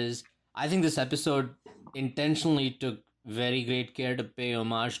changes. I think this episode intentionally took very great care to pay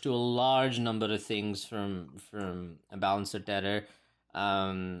homage to a large number of things from A Balance of Terror.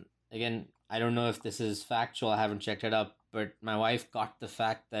 Again, I don't know if this is factual. I haven't checked it up, but my wife caught the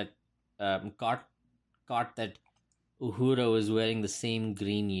fact that caught that Uhura was wearing the same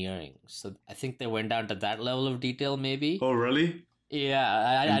green earrings. So I think they went down to that level of detail, maybe. Oh, really?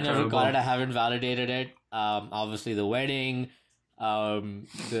 Yeah, I never got it. I haven't validated it. Obviously, the wedding,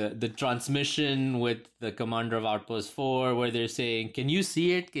 the transmission with the commander of Outpost 4, where they're saying, "Can you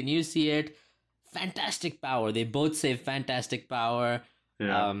see it? Can you see it?" Fantastic power. They both say fantastic power.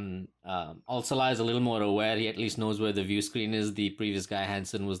 Yeah. Al-Salah is a little more aware. He at least knows where the view screen is. The previous guy,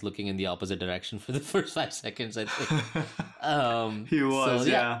 Hansen, was looking in the opposite direction for the first 5 seconds, I think. He was, so,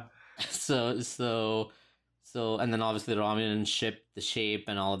 yeah. So, and then obviously the Romulan ship, the shape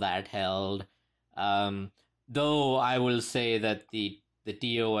and all that held. Though I will say that the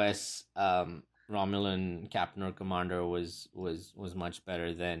TOS Romulan captain or commander was much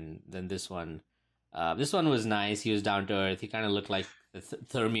better than this one. This one was nice. He was down to earth. He kind of looked like the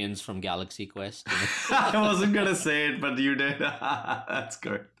Thermians from Galaxy Quest. I wasn't gonna say it, but you did. That's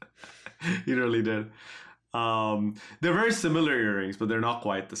good. You really did. They're very similar earrings, but they're not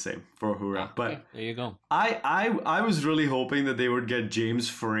quite the same for Uhura. But okay, there you go. I was really hoping that they would get James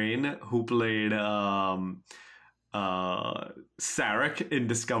Frain, who played Sarek in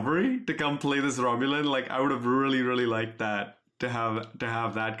Discovery, to come play this Romulan. Like, I would have really liked that, to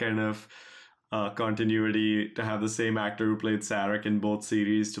have that kind of continuity, to have the same actor who played Sarek in both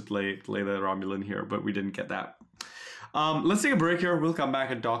series to play the Romulan here, but we didn't get that. Let's take a break here. We'll come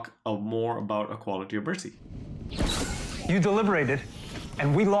back and talk more about Equality of Mercy. You deliberated,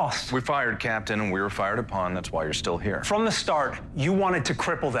 and we lost. We fired Captain, and we were fired upon. That's why you're still here. From the start, you wanted to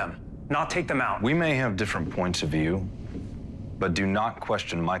cripple them, not take them out. We may have different points of view, but do not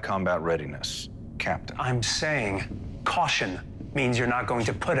question my combat readiness, Captain. I'm saying caution means you're not going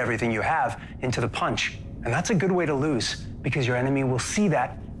to put everything you have into the punch. And that's a good way to lose, because your enemy will see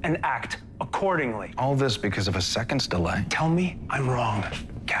that and act accordingly. All this because of a second's delay. Tell me I'm wrong,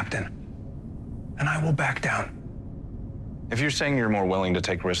 Captain, and I will back down. If you're saying you're more willing to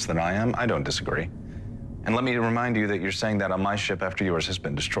take risks than I am, I don't disagree. And let me remind you that you're saying that on my ship after yours has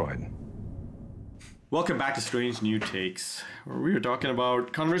been destroyed. Welcome back to Strange New Takes, where we are talking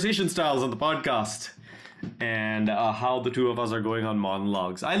about conversation styles on the podcast and how the two of us are going on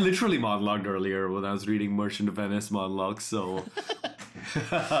monologues. I literally monologued earlier when I was reading Merchant of Venice monologues, so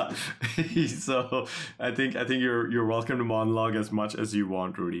so I think you're welcome to monologue as much as you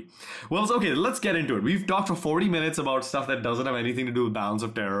want, Rudy. Well, it's okay. Let's get into it. We've talked for 40 minutes about stuff that doesn't have anything to do with Balance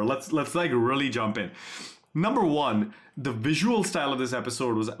of Terror. Let's like really jump in. Number one, the visual style of this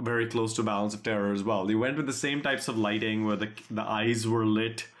episode was very close to Balance of Terror as well. They went with the same types of lighting where the eyes were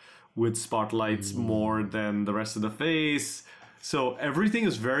lit with spotlights more than the rest of the face. So everything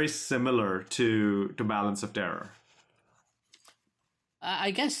is very similar to Balance of Terror.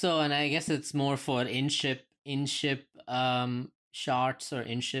 I guess so, and I guess it's more for in-ship shots or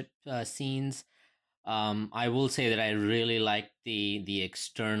in-ship scenes. I will say that I really like the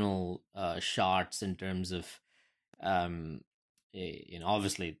external shots in terms of,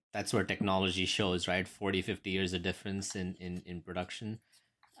 obviously that's where technology shows, right? 40, 50 years of difference in production.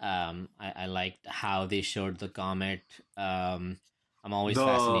 I liked how they showed the comet. I'm always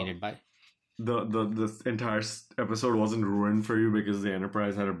fascinated by... The entire episode wasn't ruined for you because the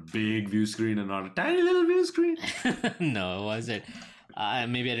Enterprise had a big view screen and not a tiny little view screen? No, it wasn't.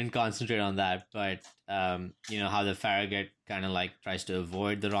 Maybe I didn't concentrate on that, but how the Farragut kind of like tries to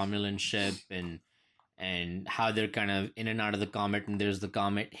avoid the Romulan ship and how they're kind of in and out of the comet, and there's the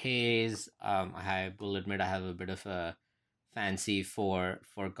comet haze. I will admit I have a bit of a fancy for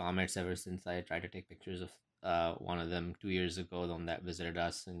comets ever since I tried to take pictures of one of them 2 years ago, the one that visited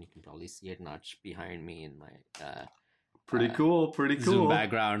us, and you can probably see it notched behind me in my pretty cool Zoom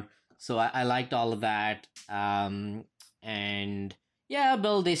background. So I liked all of that, and yeah,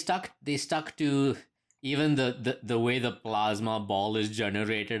 Bill, they stuck to even the way the plasma ball is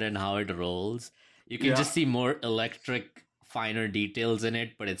generated and how it rolls. You can just see more electric, finer details in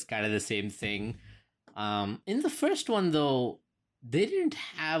it, but it's kind of the same thing. In the first one, though, they didn't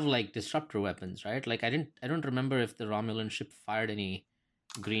have like disruptor weapons, right? Like I don't remember if the Romulan ship fired any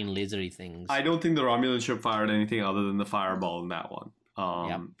green lasery things. I don't think the Romulan ship fired anything other than the fireball in that one.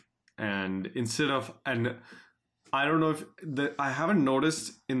 And instead of, and I don't know if I haven't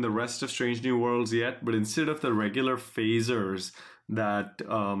noticed in the rest of Strange New Worlds yet, but instead of the regular phasers that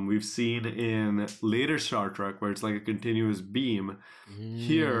we've seen in later Star Trek, where it's like a continuous beam,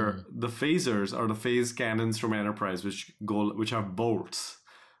 here the phasers are the phase cannons from Enterprise, which have bolts,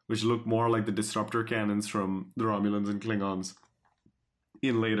 which look more like the disruptor cannons from the Romulans and Klingons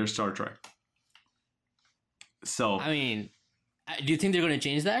in later Star Trek. So I mean, do you think they're going to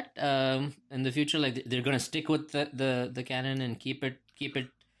change that in the future? Like they're going to stick with the cannon and keep it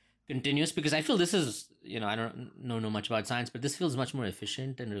continuous? Because I feel this is, I don't know much about science, but this feels much more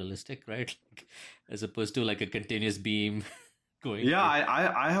efficient and realistic, right? Like, as opposed to like a continuous beam going. Yeah,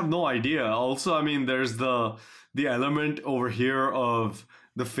 I have no idea. Also, I mean, there's the element over here of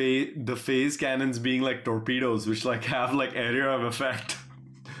the phase cannons being like torpedoes, which like have like area of effect.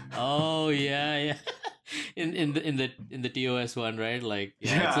 Oh yeah. In the TOS one, right? Like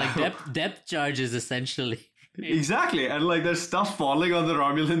it's like depth charges essentially. Exactly, and like there's stuff falling on the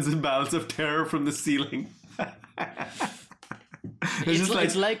Romulans in Balance of Terror from the ceiling.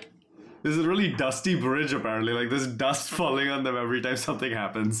 It's like there's a really dusty bridge apparently. Like there's dust falling on them every time something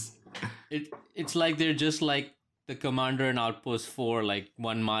happens. It's like they're just like the commander in Outpost 4, like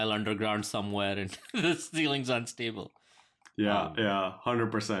 1 mile underground somewhere, and the ceiling's unstable. Yeah,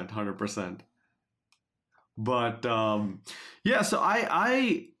 100%. But so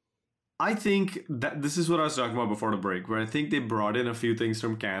I think that this is what I was talking about before the break, where I think they brought in a few things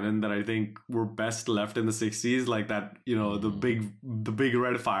from canon that I think were best left in the 60s, like that, the big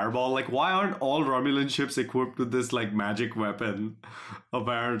red fireball. Like, why aren't all Romulan ships equipped with this like magic weapon?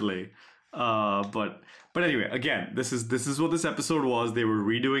 Apparently, but anyway, again, this is what this episode was. They were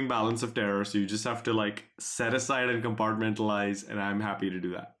redoing Balance of Terror, so you just have to like set aside and compartmentalize, and I'm happy to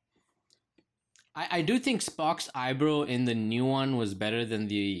do that. I do think Spock's eyebrow in the new one was better than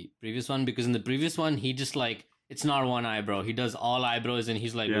the previous one, because in the previous one, he just like, it's not one eyebrow. He does all eyebrows and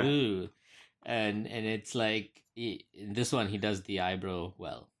he's like, ooh. And it's like, in this one, he does the eyebrow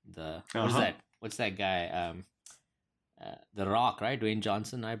well. What's that guy? The Rock, right? Dwayne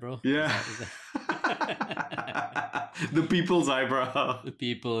Johnson eyebrow? Yeah. The people's eyebrow. The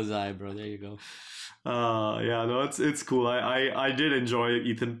people's eyebrow. There you go. It's cool. I did enjoy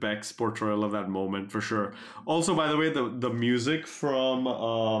Ethan Peck's portrayal of that moment for sure. Also, by the way, the music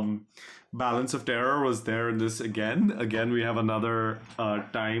from Balance of Terror was there in this again. Again, we have another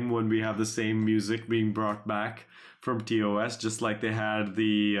time when we have the same music being brought back from TOS, just like they had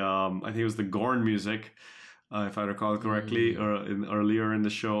the I think it was the Gorn music, if I recall correctly, earlier in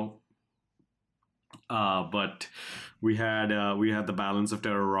the show. But we had the Balance of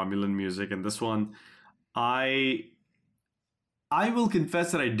Terror Romulan music, and this one, I will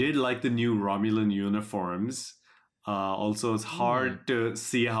confess that I did like the new Romulan uniforms. Also, it's hard to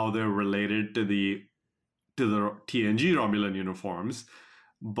see how they're related to the TNG Romulan uniforms,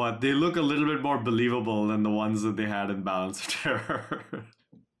 but they look a little bit more believable than the ones that they had in Balance of Terror.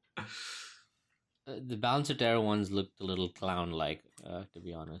 The Balance of Terror ones looked a little clown-like, to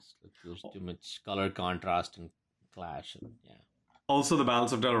be honest. There's too much color contrast and clash, and yeah. Also, the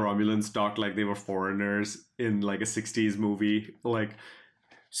Balance of Terror Romulans talked like they were foreigners in like a 60s movie, like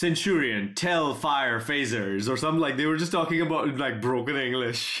Centurion, tell fire phasers, or something. Like they were just talking about like broken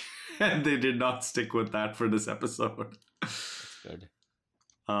English, and they did not stick with that for this episode. That's good.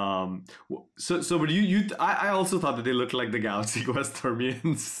 But I also thought that they looked like the Galaxy Quest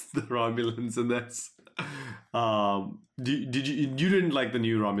Thermians, the Romulans in this. You didn't like the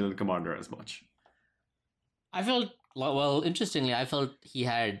new Romulan commander as much? I felt, well, interestingly, I felt he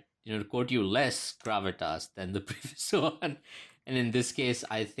had, to quote you, less gravitas than the previous one. And in this case,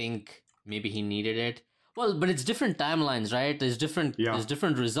 I think maybe he needed it. Well, but it's different timelines, right? There's different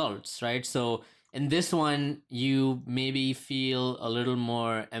results, right? So in this one, you maybe feel a little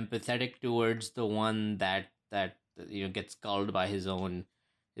more empathetic towards the one that gets culled by his own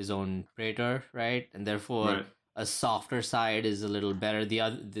praetor, right? And therefore, a softer side is a little better.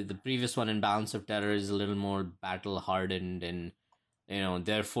 The previous one in Balance of Terror is a little more battle hardened and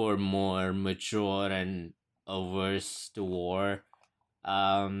therefore more mature and averse to war.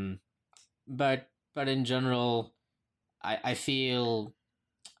 But in general, I feel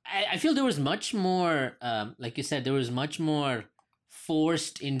there was much more, like you said, there was much more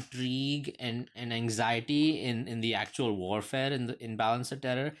forced intrigue and anxiety in the actual warfare in Balance of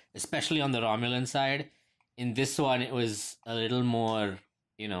Terror, especially on the Romulan side. In this one, it was a little more,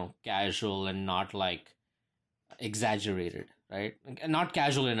 casual and not like exaggerated, right? Not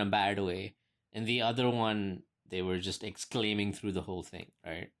casual in a bad way. In the other one, they were just exclaiming through the whole thing,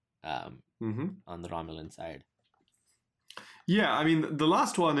 right? On the Romulan side. Yeah, I mean, the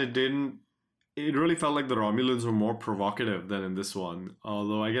last one, it really felt like the Romulans were more provocative than in this one.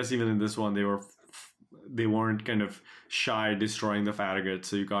 Although I guess even in this one, they weren't kind of shy destroying the Farragut,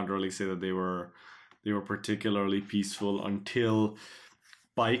 so you can't really say that they were particularly peaceful until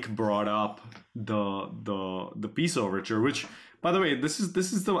Pike brought up the peace overture, which, by the way, this is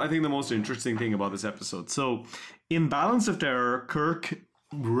I think the most interesting thing about this episode. So in Balance of Terror, Kirk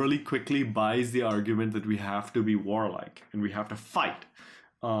really quickly buys the argument that we have to be warlike and we have to fight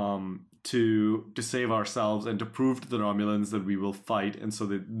to save ourselves and to prove to the Romulans that we will fight, and so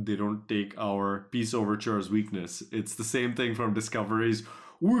that they don't take our peace overture as weakness. It's the same thing from Discovery's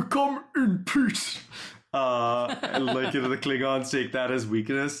 "We come in peace." Like the Klingons take that as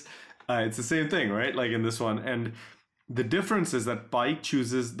weakness. It's the same thing, right? Like in this one, and the difference is that Pike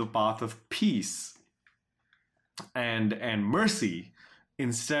chooses the path of peace and mercy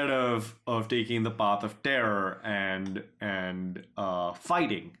instead of taking the path of terror and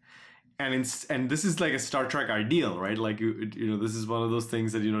fighting. And this is like a Star Trek ideal, right? Like, this is one of those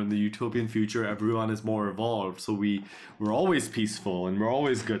things that, in the utopian future, everyone is more evolved. So we're always peaceful and we're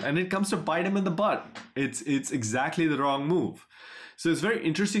always good. And it comes to bite him in the butt. It's exactly the wrong move. So it's very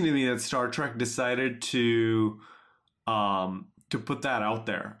interesting to me that Star Trek decided to put that out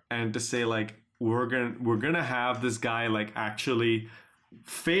there and to say, like, we're gonna have this guy like actually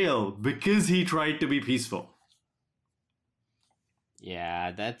fail because he tried to be peaceful.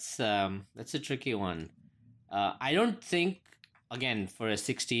 Yeah, that's a tricky one. I don't think, again, for a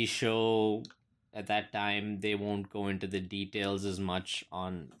 60s show at that time, they won't go into the details as much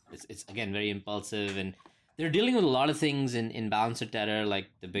on. It's again very impulsive, and they're dealing with a lot of things in Balance of Terror, like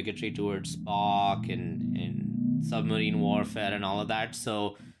the bigotry towards Spock and submarine warfare and all of that.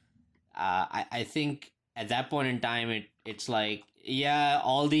 So I think at that point in time, it's like, yeah,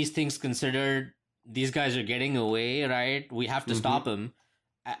 all these things considered, these guys are getting away, right? We have to stop them.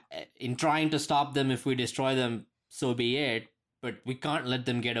 In trying to stop them, if we destroy them, so be it. But we can't let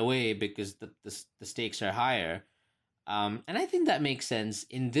them get away because the stakes are higher. And I think that makes sense.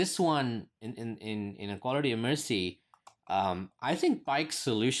 In this one, in A Quality of Mercy, I think Pike's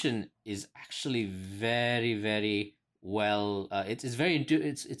solution is actually very, very well.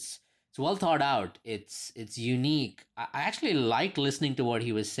 It's well thought out. It's unique. I actually liked listening to what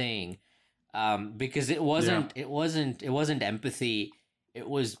he was saying, because it wasn't empathy. It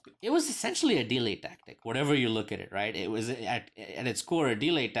was essentially a delay tactic, whatever you look at it, right? It was at its core a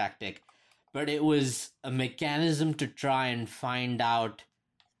delay tactic, but it was a mechanism to try and find out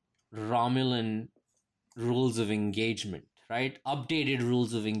Romulan rules of engagement, right? Updated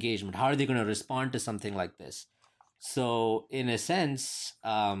rules of engagement. How are they going to respond to something like this? So in a sense,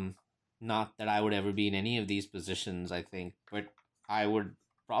 not that I would ever be in any of these positions, I think, but I would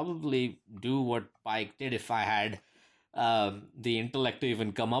probably do what Pike did if I had the intellect to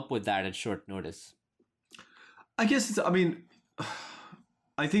even come up with that at short notice. I guess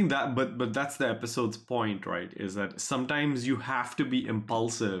I think that, but that's the episode's point, right? Is that sometimes you have to be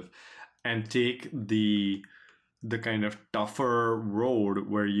impulsive and take the kind of tougher road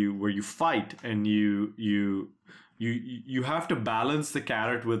where you fight, and you have to balance the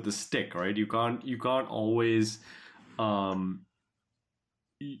carrot with the stick, right? You can't always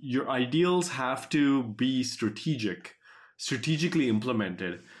your ideals have to be strategically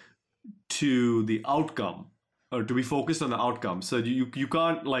implemented to the outcome, or to be focused on the outcome. So you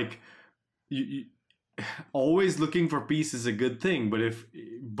can't, like, you always looking for peace is a good thing, but if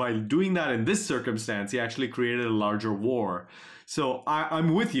by doing that in this circumstance, he actually created a larger war. So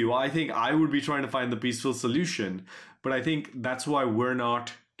I'm with you. I think I would be trying to find the peaceful solution, but I think that's why we're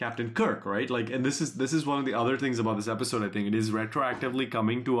not Captain Kirk, right? Like, and this is one of the other things about this episode. I think it is retroactively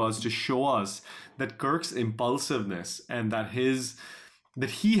coming to us to show us that Kirk's impulsiveness, and that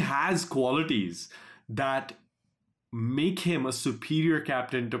he has qualities that make him a superior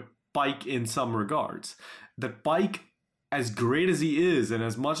captain to Pike in some regards. That Pike, as great as he is, and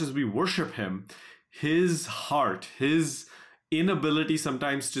as much as we worship him, his heart, his inability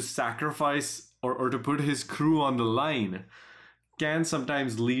sometimes to sacrifice or to put his crew on the line can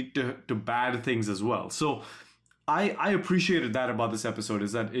sometimes lead to bad things as well. So I appreciated that about this episode,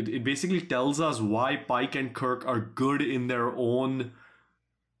 is that it basically tells us why Pike and Kirk are good in their own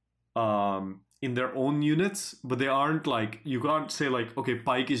units, but they aren't, like, you can't say like, okay,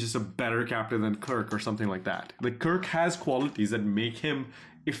 Pike is just a better captain than Kirk or something like that. Like, Kirk has qualities that make him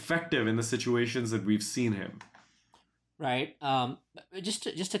effective in the situations that we've seen him. Right. Just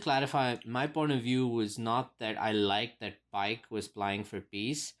to clarify, my point of view was not that I liked that Pike was plying for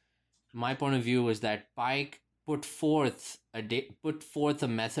peace. My point of view was that Pike put forth a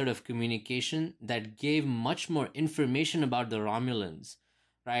method of communication that gave much more information about the Romulans.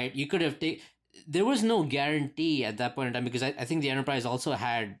 Right. You could have there was no guarantee at that point in time, because I think the Enterprise also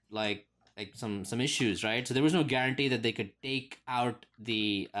had like some issues, right? So there was no guarantee that they could take out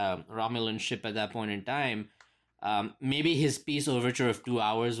the Romulan ship at that point in time. Maybe his peace overture of 2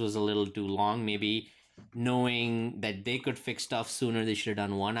 hours was a little too long. Maybe knowing that they could fix stuff sooner, they should have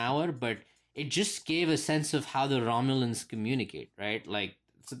done 1 hour. But it just gave a sense of how the Romulans communicate, right? Like,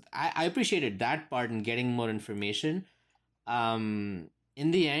 so I appreciated that part and getting more information.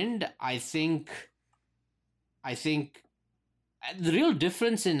 In the end, I think the real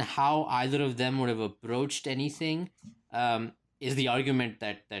difference in how either of them would have approached anything is the argument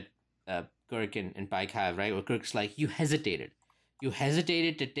that Kirk and Pike have, right? Where Kirk's like, you hesitated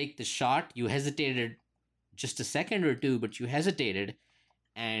to take the shot. You hesitated just a second or two, but you hesitated.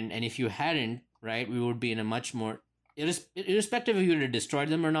 And if you hadn't, right, we would be in a much more, irrespective if you would have destroyed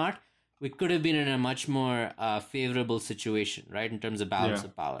them or not, we could have been in a much more favorable situation, right, in terms of balance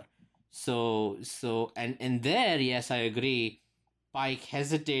of power. So and there, yes, I agree, Pike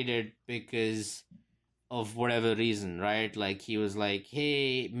hesitated because of whatever reason, right? Like, he was like,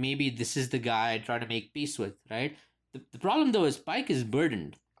 hey, maybe this is the guy I try to make peace with, right? The problem, though, is Pike is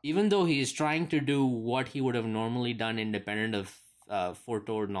burdened. Even though he is trying to do what he would have normally done independent of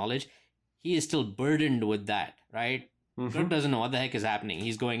foretold knowledge, he is still burdened with that, right? Mm-hmm. Kirk doesn't know what the heck is happening.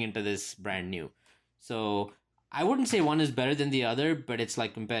 He's going into this brand new. So I wouldn't say one is better than the other, but it's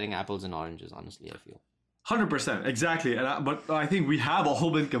like comparing apples and oranges, honestly, I feel. 100%, exactly. But I think we have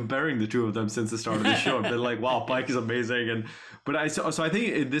all been comparing the two of them since the start of the show. Been like, wow, Pike is amazing, but I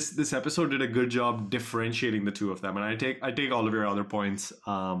think this episode did a good job differentiating the two of them, and I take all of your other points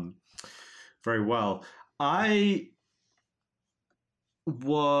very well. I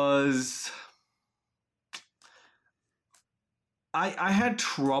had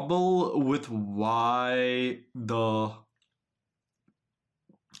trouble with why the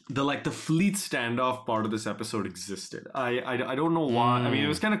fleet standoff part of this episode existed. I don't know why. I mean, it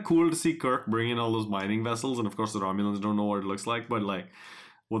was kind of cool to see Kirk bring in all those mining vessels, and of course the Romulans don't know what it looks like, but like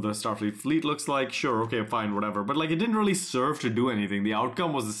what the Starfleet fleet looks like, sure, okay, fine, whatever. But like it didn't really serve to do anything. The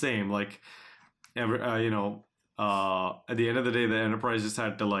outcome was the same. Like at the end of the day, the Enterprise just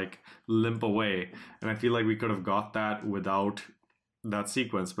had to like limp away, and I feel like we could have got that without that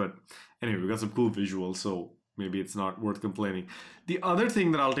sequence. But anyway, we got some cool visuals, so maybe it's not worth complaining. The other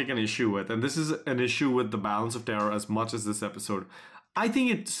thing that I'll take an issue with, and this is an issue with the Balance of Terror as much as this episode, I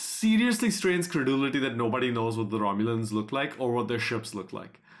think it seriously strains credulity that nobody knows what the Romulans look like or what their ships look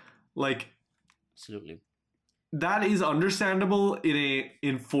like. Like, absolutely, that is understandable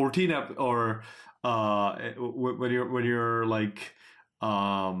in 14 or when you're like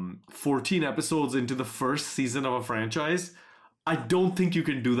 14 episodes into the first season of a franchise. I don't think you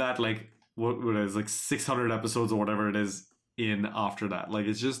can do that like what is like 600 episodes or whatever it is in after that. Like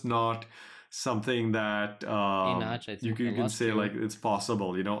it's just not something that you can say like it's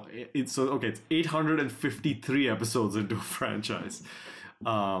possible, you know. It's 853 episodes into a franchise.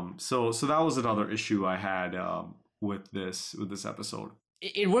 So that was another issue I had with this episode.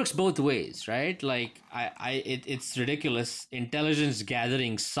 It works both ways, right? Like it's ridiculous. Intelligence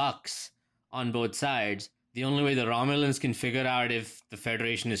gathering sucks on both sides. The only way the Romulans can figure out if the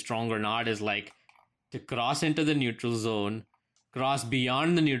Federation is strong or not is like to cross into the neutral zone, cross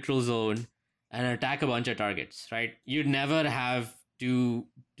beyond the neutral zone, and attack a bunch of targets, right? You'd never have to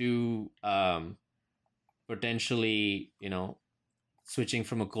potentially, you know, switching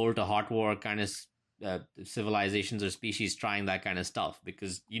from a cold to hot war kind of civilizations or species trying that kind of stuff,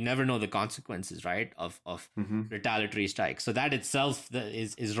 because you never know the consequences, right, of retaliatory strikes. So that itself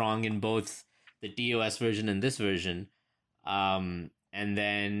is wrong in both the TOS version and this version. And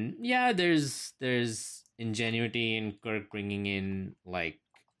then, yeah, there's ingenuity in Kirk bringing in like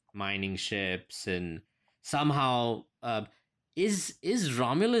mining ships, and somehow is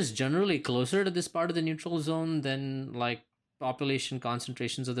Romulus generally closer to this part of the neutral zone than like population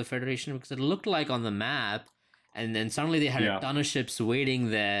concentrations of the Federation? Because it looked like on the map, and then suddenly they had a ton of ships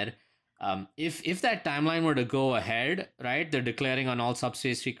waiting there. If that timeline were to go ahead, right, they're declaring on all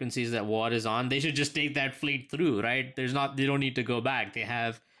subspace frequencies that war is on. They should just take that fleet through, right? They don't need to go back. They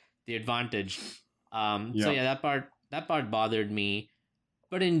have the advantage. So yeah, that part bothered me.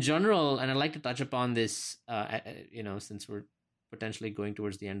 But in general, and I'd like to touch upon this, you know, since we're potentially going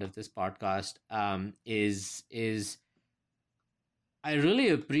towards the end of this podcast, is I really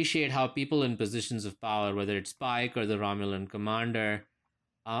appreciate how people in positions of power, whether it's Pike or the Romulan commander,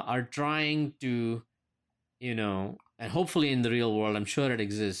 are trying to, you know, and hopefully in the real world, I'm sure it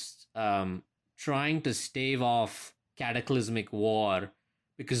exists, trying to stave off cataclysmic war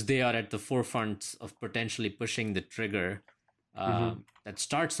because they are at the forefront of potentially pushing the trigger that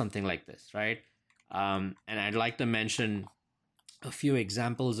starts something like this, right? And I'd like to mention a few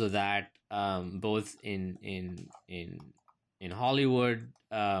examples of that, both in Hollywood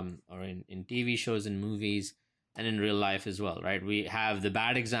or in TV shows and movies, and in real life as well, right? We have the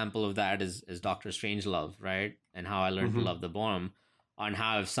bad example of that is Dr. Strangelove, right? And How I Learned to Love the Bomb, on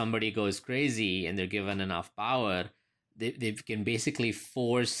how if somebody goes crazy and they're given enough power, they can basically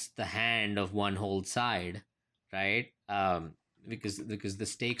force the hand of one whole side, right? Because the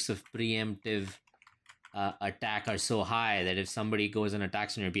stakes of preemptive attack are so high that if somebody goes and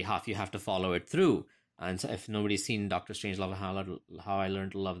attacks on your behalf, you have to follow it through. And so if nobody's seen Dr. Strangelove, How I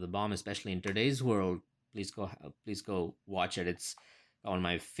Learned to Love the Bomb, especially in today's world, please go watch it. It's one of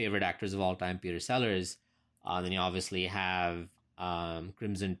my favorite actors of all time, Peter Sellers. Then you obviously have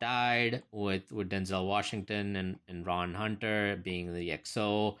Crimson Tide with Denzel Washington and Ron Hunter being the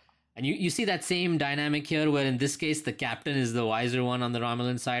XO. And you see that same dynamic here, where in this case the captain is the wiser one on the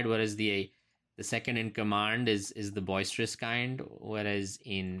Romulan side, whereas the second in command is the boisterous kind, whereas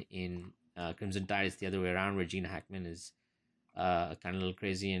in Crimson Tide it's the other way around, where Gene Hackman is kind of a little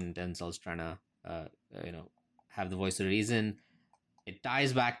crazy and Denzel's trying to have the voice of reason. It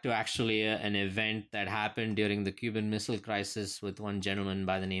ties back to actually an event that happened during the Cuban Missile Crisis with one gentleman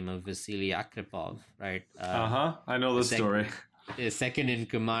by the name of Vasily Akripov, right? I know the story. a second in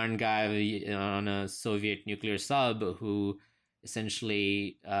command guy on a Soviet nuclear sub who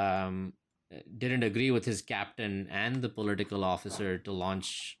essentially didn't agree with his captain and the political officer to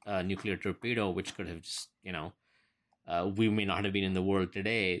launch a nuclear torpedo, which could have just, we may not have been in the world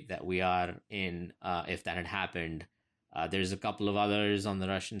today that we are in if that had happened. There's a couple of others on the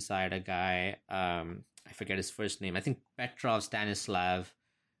Russian side, a guy, I forget his first name, I think Petrov Stanislav,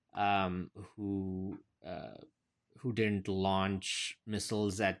 who didn't launch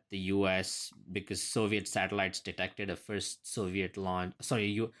missiles at the U.S. because Soviet satellites detected a first Soviet launch,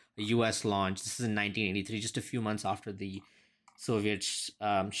 a U.S. launch. This is in 1983, just a few months after the Soviets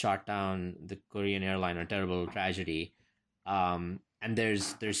shot down the Korean airline, a terrible tragedy. And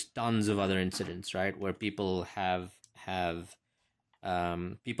there's tons of other incidents, right, where people have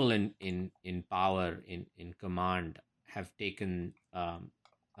people in power, in command, have taken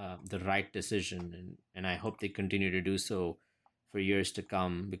the right decision, and I hope they continue to do so for years to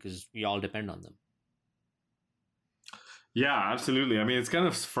come, because we all depend on them. Yeah, absolutely. I mean, it's kind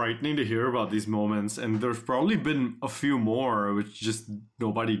of frightening to hear about these moments, and there's probably been a few more which just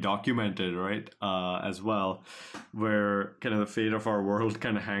nobody documented, right? As well, where kind of the fate of our world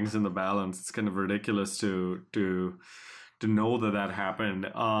kind of hangs in the balance. It's kind of ridiculous to know that happened.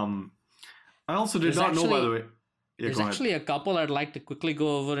 I also did not know, by the way. Yeah, there's actually a couple I'd like to quickly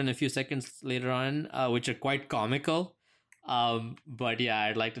go over in a few seconds later on, which are quite comical. But yeah,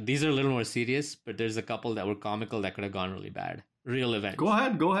 I'd like to. These are a little more serious, but there's a couple that were comical that could have gone really bad. Real events. Go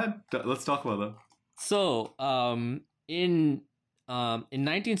ahead. Let's talk about them. So, in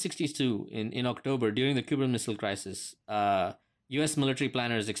 1962, in October, during the Cuban Missile Crisis, U.S. military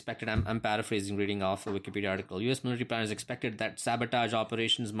planners expected. I'm paraphrasing, reading off a Wikipedia article. U.S. military planners expected that sabotage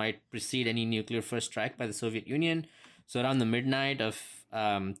operations might precede any nuclear first strike by the Soviet Union. So around the midnight of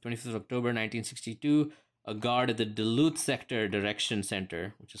 25th of October 1962, a guard at the Duluth Sector Direction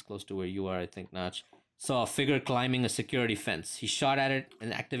Center, which is close to where you are, I think, Nach, saw a figure climbing a security fence. He shot at it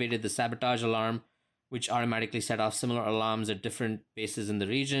and activated the sabotage alarm, which automatically set off similar alarms at different bases in the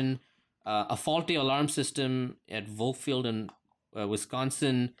region. A faulty alarm system at Volkfield in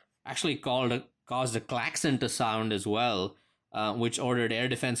Wisconsin actually caused a klaxon to sound as well, which ordered Air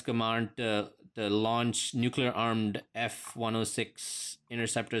Defense Command to launch nuclear-armed F-106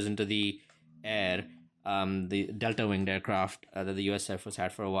 interceptors into the air, the delta-winged aircraft that the U.S. Air Force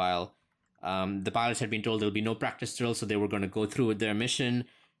had for a while. The pilots had been told there'll be no practice drills, so they were going to go through with their mission.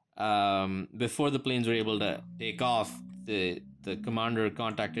 Before the planes were able to take off, the commander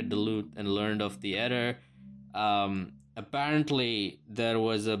contacted Duluth and learned of the error. Apparently, there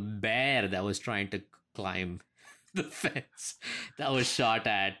was a bear that was trying to climb the fence that was shot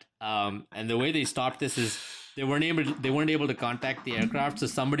at. And the way they stopped this is they weren't able to contact the aircraft, so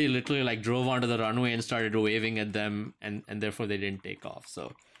somebody literally drove onto the runway and started waving at them, and therefore they didn't take off.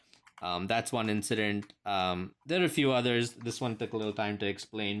 So that's one incident. There are a few others. This one took a little time to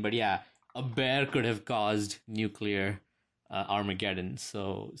explain, but yeah, a bear could have caused nuclear Armageddon.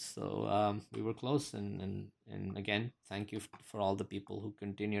 So we were close, and again, thank you for all the people who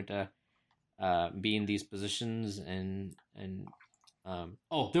continue to be in these positions. And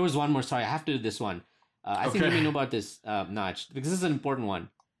there was one more. Sorry, I have to do this one. I think you may know about this, Nach, because this is an important one.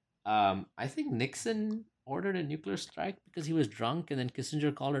 I think Nixon ordered a nuclear strike because he was drunk, and then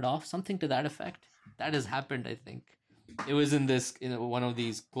Kissinger called it off. Something to that effect. That has happened, I think. It was in one of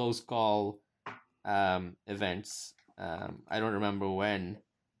these close call events. I don't remember when,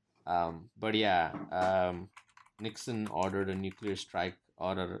 but yeah, Nixon ordered a nuclear strike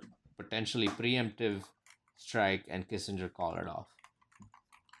or a potentially preemptive strike, and Kissinger called it off.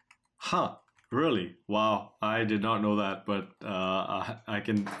 Huh. Really? Wow. I did not know that, but I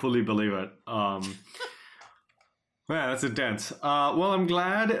can fully believe it. Yeah, that's intense. Well, I'm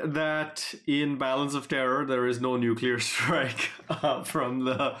glad that in Balance of Terror, there is no nuclear strike from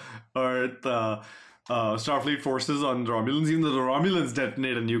the Earth Starfleet forces on Romulans, even though the Romulans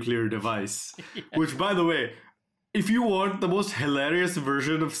detonate a nuclear device. Yeah. Which, by the way, if you want the most hilarious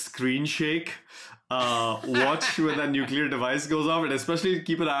version of Screen Shake, watch when that nuclear device goes off, and especially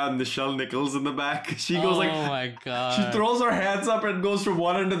keep an eye on Nichelle Nichols in the back. She goes oh my god! She throws her hands up and goes from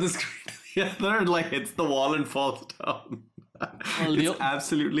one end of the screen to the other, and hits the wall and falls down. Well, it's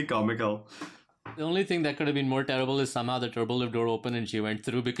absolutely comical. The only thing that could have been more terrible is somehow the turbolift door opened and she went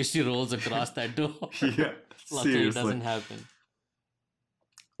through because she rolls across that door. Yeah, luckily seriously. It doesn't happen.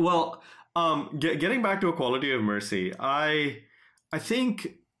 Well, getting back to Equality of Mercy, I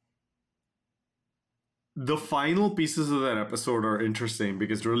think the final pieces of that episode are interesting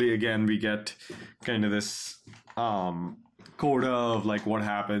because really, again, we get kind of this coda of what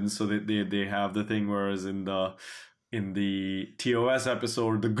happens. So they have the thing, whereas in the in the TOS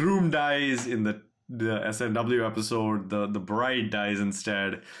episode. The groom dies in the SNW episode. The bride dies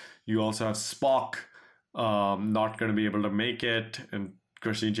instead. You also have Spock not going to be able to make it, and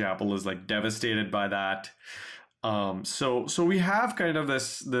Christine Chapel is like devastated by that. So we have kind of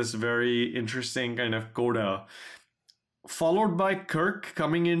this very interesting kind of coda, followed by Kirk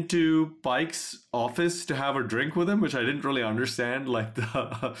coming into Pike's office to have a drink with him, which I didn't really understand, like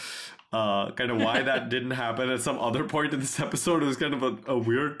the kind of why that didn't happen at some other point in this episode. It was kind of a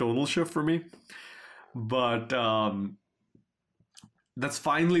weird tonal shift for me. But that's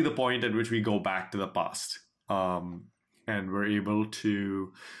finally the point at which we go back to the past. And we're able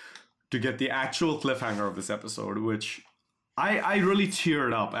to get the actual cliffhanger of this episode, which I really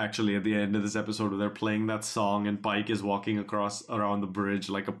teared up actually at the end of this episode where they're playing that song and Pike is walking around the bridge,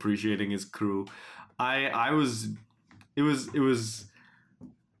 like appreciating his crew.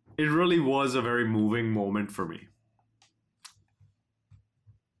 It really was a very moving moment for me.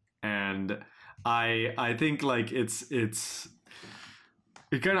 And I think like it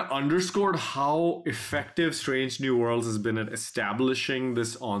kind of underscored how effective Strange New Worlds has been at establishing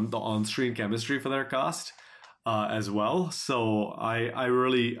the on-screen chemistry for their cast as well. So I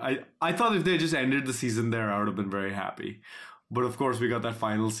thought if they just ended the season there, I would have been very happy. But of course, we got that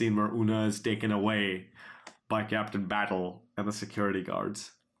final scene where Una is taken away by Captain Battle and the security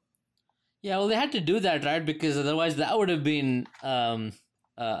guards. Yeah, well, they had to do that, right? Because otherwise that would have been an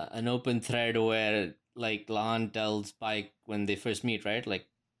open thread where, like, La'an tells Pike when they first meet, right? Like,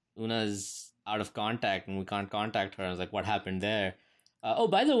 Una's out of contact and we can't contact her. I was like, what happened there? Oh,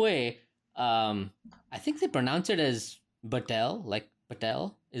 by the way, I think they pronounce it as Batel, like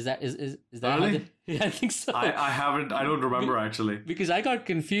Patel. Is that really? Yeah, I think so. I don't remember actually. Because I got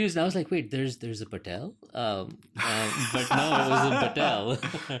confused. I was like, wait, there's a Patel? But no, it was a Patel.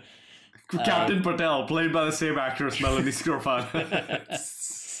 Captain Patel, played by the same actress, Melanie Scorpon.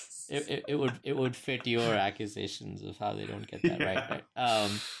 It would fit your accusations of how they don't get that right.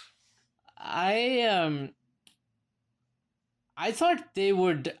 I thought they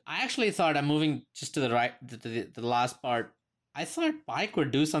would. I actually thought, I'm moving just to the right, the last part. I thought Pike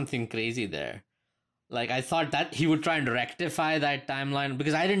would do something crazy there. Like, I thought that he would try and rectify that timeline,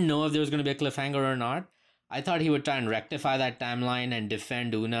 because I didn't know if there was going to be a cliffhanger or not. I thought he would try and rectify that timeline and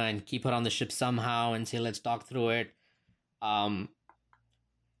defend Una and keep her on the ship somehow and say, let's talk through it.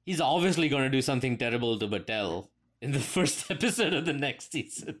 He's obviously going to do something terrible to Batel in the first episode of the next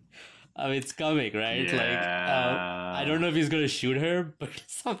season. I mean, it's coming, right? Yeah. Like, I don't know if he's going to shoot her, but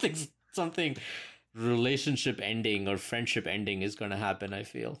something relationship ending or friendship ending is going to happen, I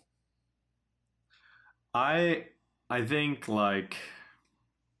feel. I think, like,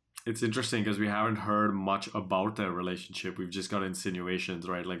 it's interesting because we haven't heard much about their relationship. We've just got insinuations,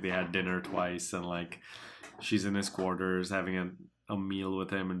 right? Like, they had dinner twice and, like, she's in his quarters having a meal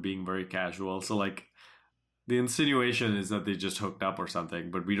with him and being very casual. So, like, the insinuation is that they just hooked up or something,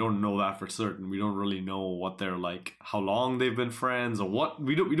 but we don't know that for certain. We don't really know what they're like, how long they've been friends, or what.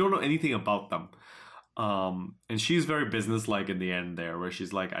 We don't know anything about them. And she's very businesslike in the end there, where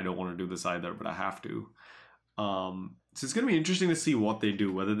she's like, I don't want to do this either, but I have to. So it's going to be interesting to see what they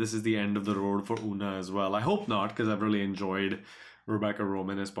do, whether this is the end of the road for Una as well. I hope not, because I've really enjoyed Rebecca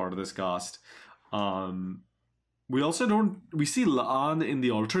Roman as part of this cast. We also we see La'an in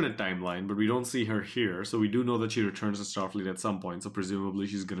the alternate timeline, but we don't see her here. So we do know that she returns to Starfleet at some point. So presumably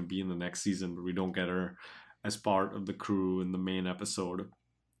she's going to be in the next season, but we don't get her as part of the crew in the main episode.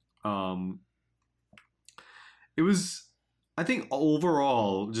 It was, I think,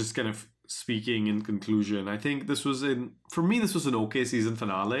 overall, just kind of speaking in conclusion, I think for me, this was an okay season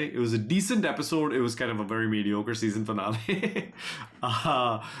finale. It was a decent episode. It was kind of a very mediocre season finale.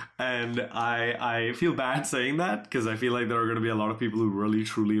 And I feel bad saying that, because I feel like there are going to be a lot of people who really,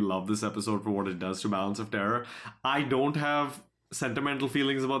 truly love this episode for what it does to Balance of Terror. I don't have sentimental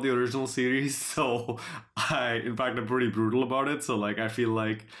feelings about the original series, so in fact, I'm pretty brutal about it. So, like, I feel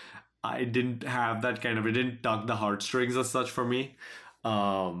like I didn't have that kind of, it didn't tug the heartstrings as such for me.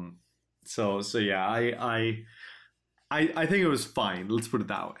 So yeah, I think it was fine. Let's put it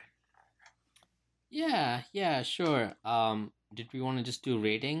that way. Yeah, sure. Did we want to just do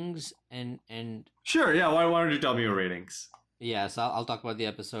ratings and Sure, yeah. Why don't you tell me your ratings? Yeah, so I'll talk about the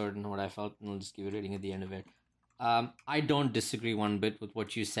episode and what I felt, and we'll just give a rating at the end of it. I don't disagree one bit with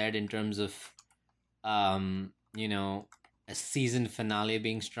what you said in terms of, a season finale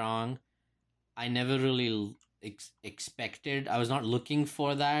being strong. I never really expected. I was not looking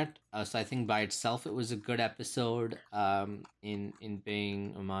for that. So I think by itself it was a good episode. In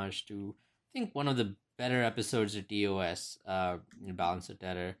paying homage to, I think, one of the better episodes of TOS, Balance of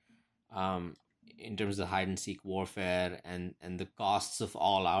Terror. in terms of hide and seek warfare and the costs of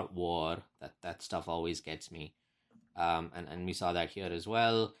all out war. That stuff always gets me. And we saw that here as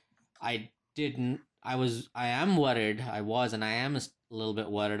well. I am worried. I am a little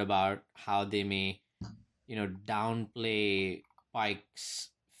bit worried about how they may, downplay Pike's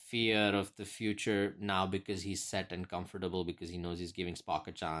fear of the future now because he's set and comfortable, because he knows he's giving Spock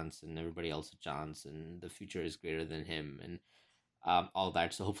a chance and everybody else a chance, and the future is greater than him, and all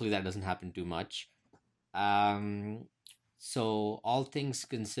that. So hopefully that doesn't happen too much. So all things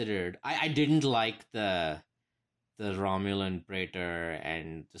considered, I didn't like the Romulan praetor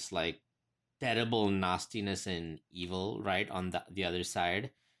and just like terrible nastiness and evil, right, on the other side,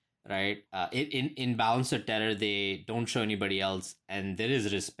 right? In Balance of Terror, they don't show anybody else, and there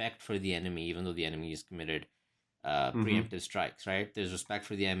is respect for the enemy, even though the enemy has committed preemptive strikes, right? There's respect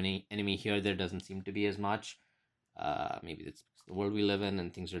for the enemy. Here, there doesn't seem to be as much. Maybe it's the world we live in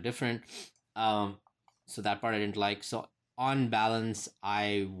and things are different. So that part I didn't like. So on balance,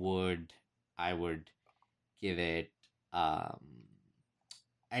 I would give it, I'd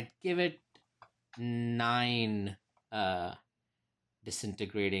give it 9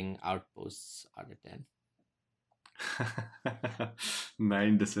 disintegrating outposts out of 10.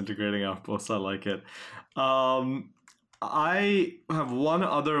 9 disintegrating outposts. I like it. I have one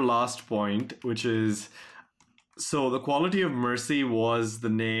other last point, which is, so the Quality of Mercy was the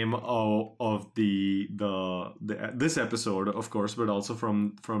name of the this episode, of course, but also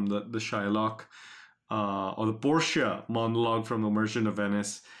from the Shylock or the Portia monologue from The Merchant of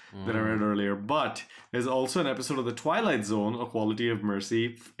Venice that I read earlier. But there's also an episode of The Twilight Zone, A Quality of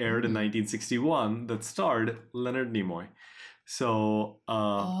Mercy, aired in 1961, that starred Leonard Nimoy. So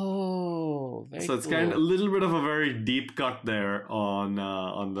it's kind of a little bit of a very deep cut there on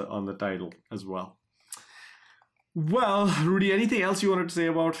the title as well. Well, Rudy, anything else you wanted to say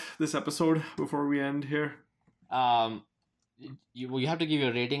about this episode before we end here? You have to give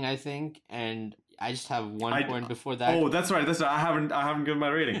your rating, I think, and I just have one point before that. Oh, that's right. I haven't given my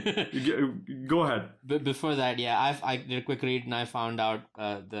rating. Go ahead. But before that, yeah, I did a quick read and I found out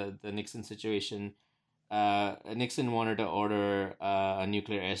the Nixon situation. Nixon wanted to order a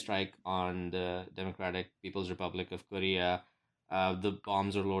nuclear airstrike on the Democratic People's Republic of Korea. The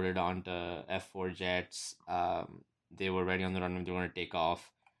bombs were loaded onto F-4 jets. They were ready on the runway. They were going to take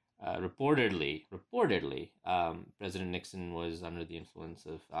off. Reportedly, President Nixon was under the influence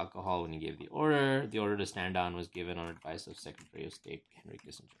of alcohol when he gave the order. The order to stand down was given on advice of Secretary of State Henry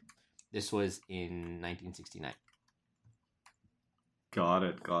Kissinger. This was in 1969. Got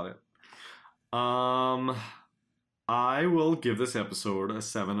it. I will give this episode a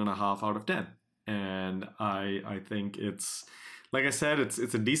 7.5 out of 10, and I think it's, like I said, it's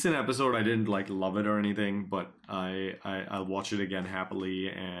a decent episode. I didn't love it or anything, but I'll watch it again happily,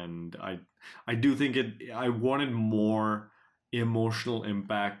 and I do think I wanted more emotional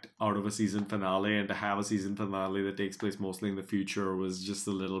impact out of a season finale, and to have a season finale that takes place mostly in the future was just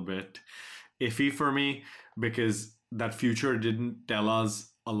a little bit iffy for me, because that future didn't tell us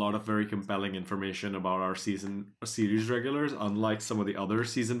a lot of very compelling information about our series regulars, unlike some of the other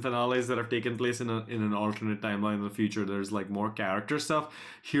season finales that have taken place in an alternate timeline in the future. There's more character stuff.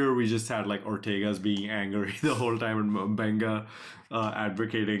 Here we just had Ortega's being angry the whole time and Benga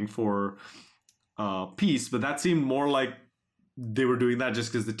advocating for peace, but that seemed more like they were doing that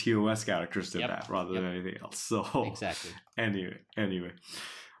just because the TOS characters did that rather than anything else. So exactly. Anyway.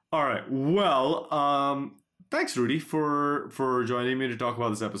 All right. Well, thanks, Rudy, for joining me to talk about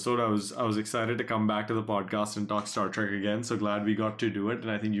this episode. I was excited to come back to the podcast and talk Star Trek again. So glad we got to do it.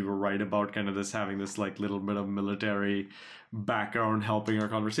 And I think you were right about kind of this having this little bit of military background helping our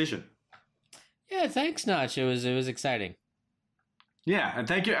conversation. Yeah, thanks, Notch. It was exciting. Yeah, and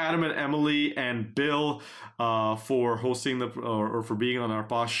thank you, Adam and Emily and Bill, for hosting or for being on our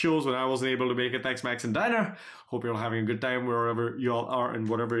past shows when I wasn't able to make it. Thanks, Max and Dinah. Hope you're all having a good time wherever y'all are and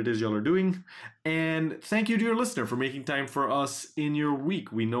whatever it is y'all are doing. And thank you to your listener for making time for us in your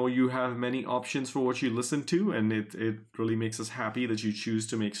week. We know you have many options for what you listen to, and it really makes us happy that you choose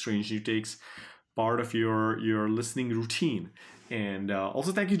to make Strange New Takes part of your listening routine. And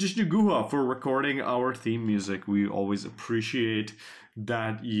also thank you to Guha for recording our theme music. We always appreciate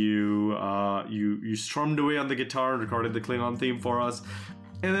that you strummed away on the guitar and recorded the Klingon theme for us.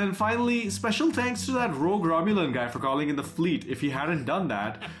 And then finally, special thanks to that rogue Romulan guy for calling in the fleet. If he hadn't done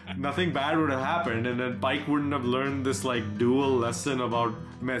that, nothing bad would have happened, and then Pike wouldn't have learned this dual lesson about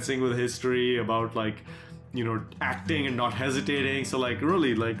messing with history, about acting and not hesitating. So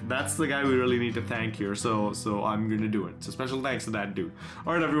really that's the guy we really need to thank here. So I'm gonna do it. So special thanks to that dude.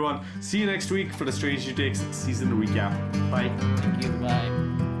 All right, everyone. See you next week for the Strange New Takes season recap. Bye. Thank you.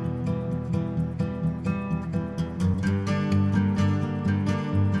 Bye.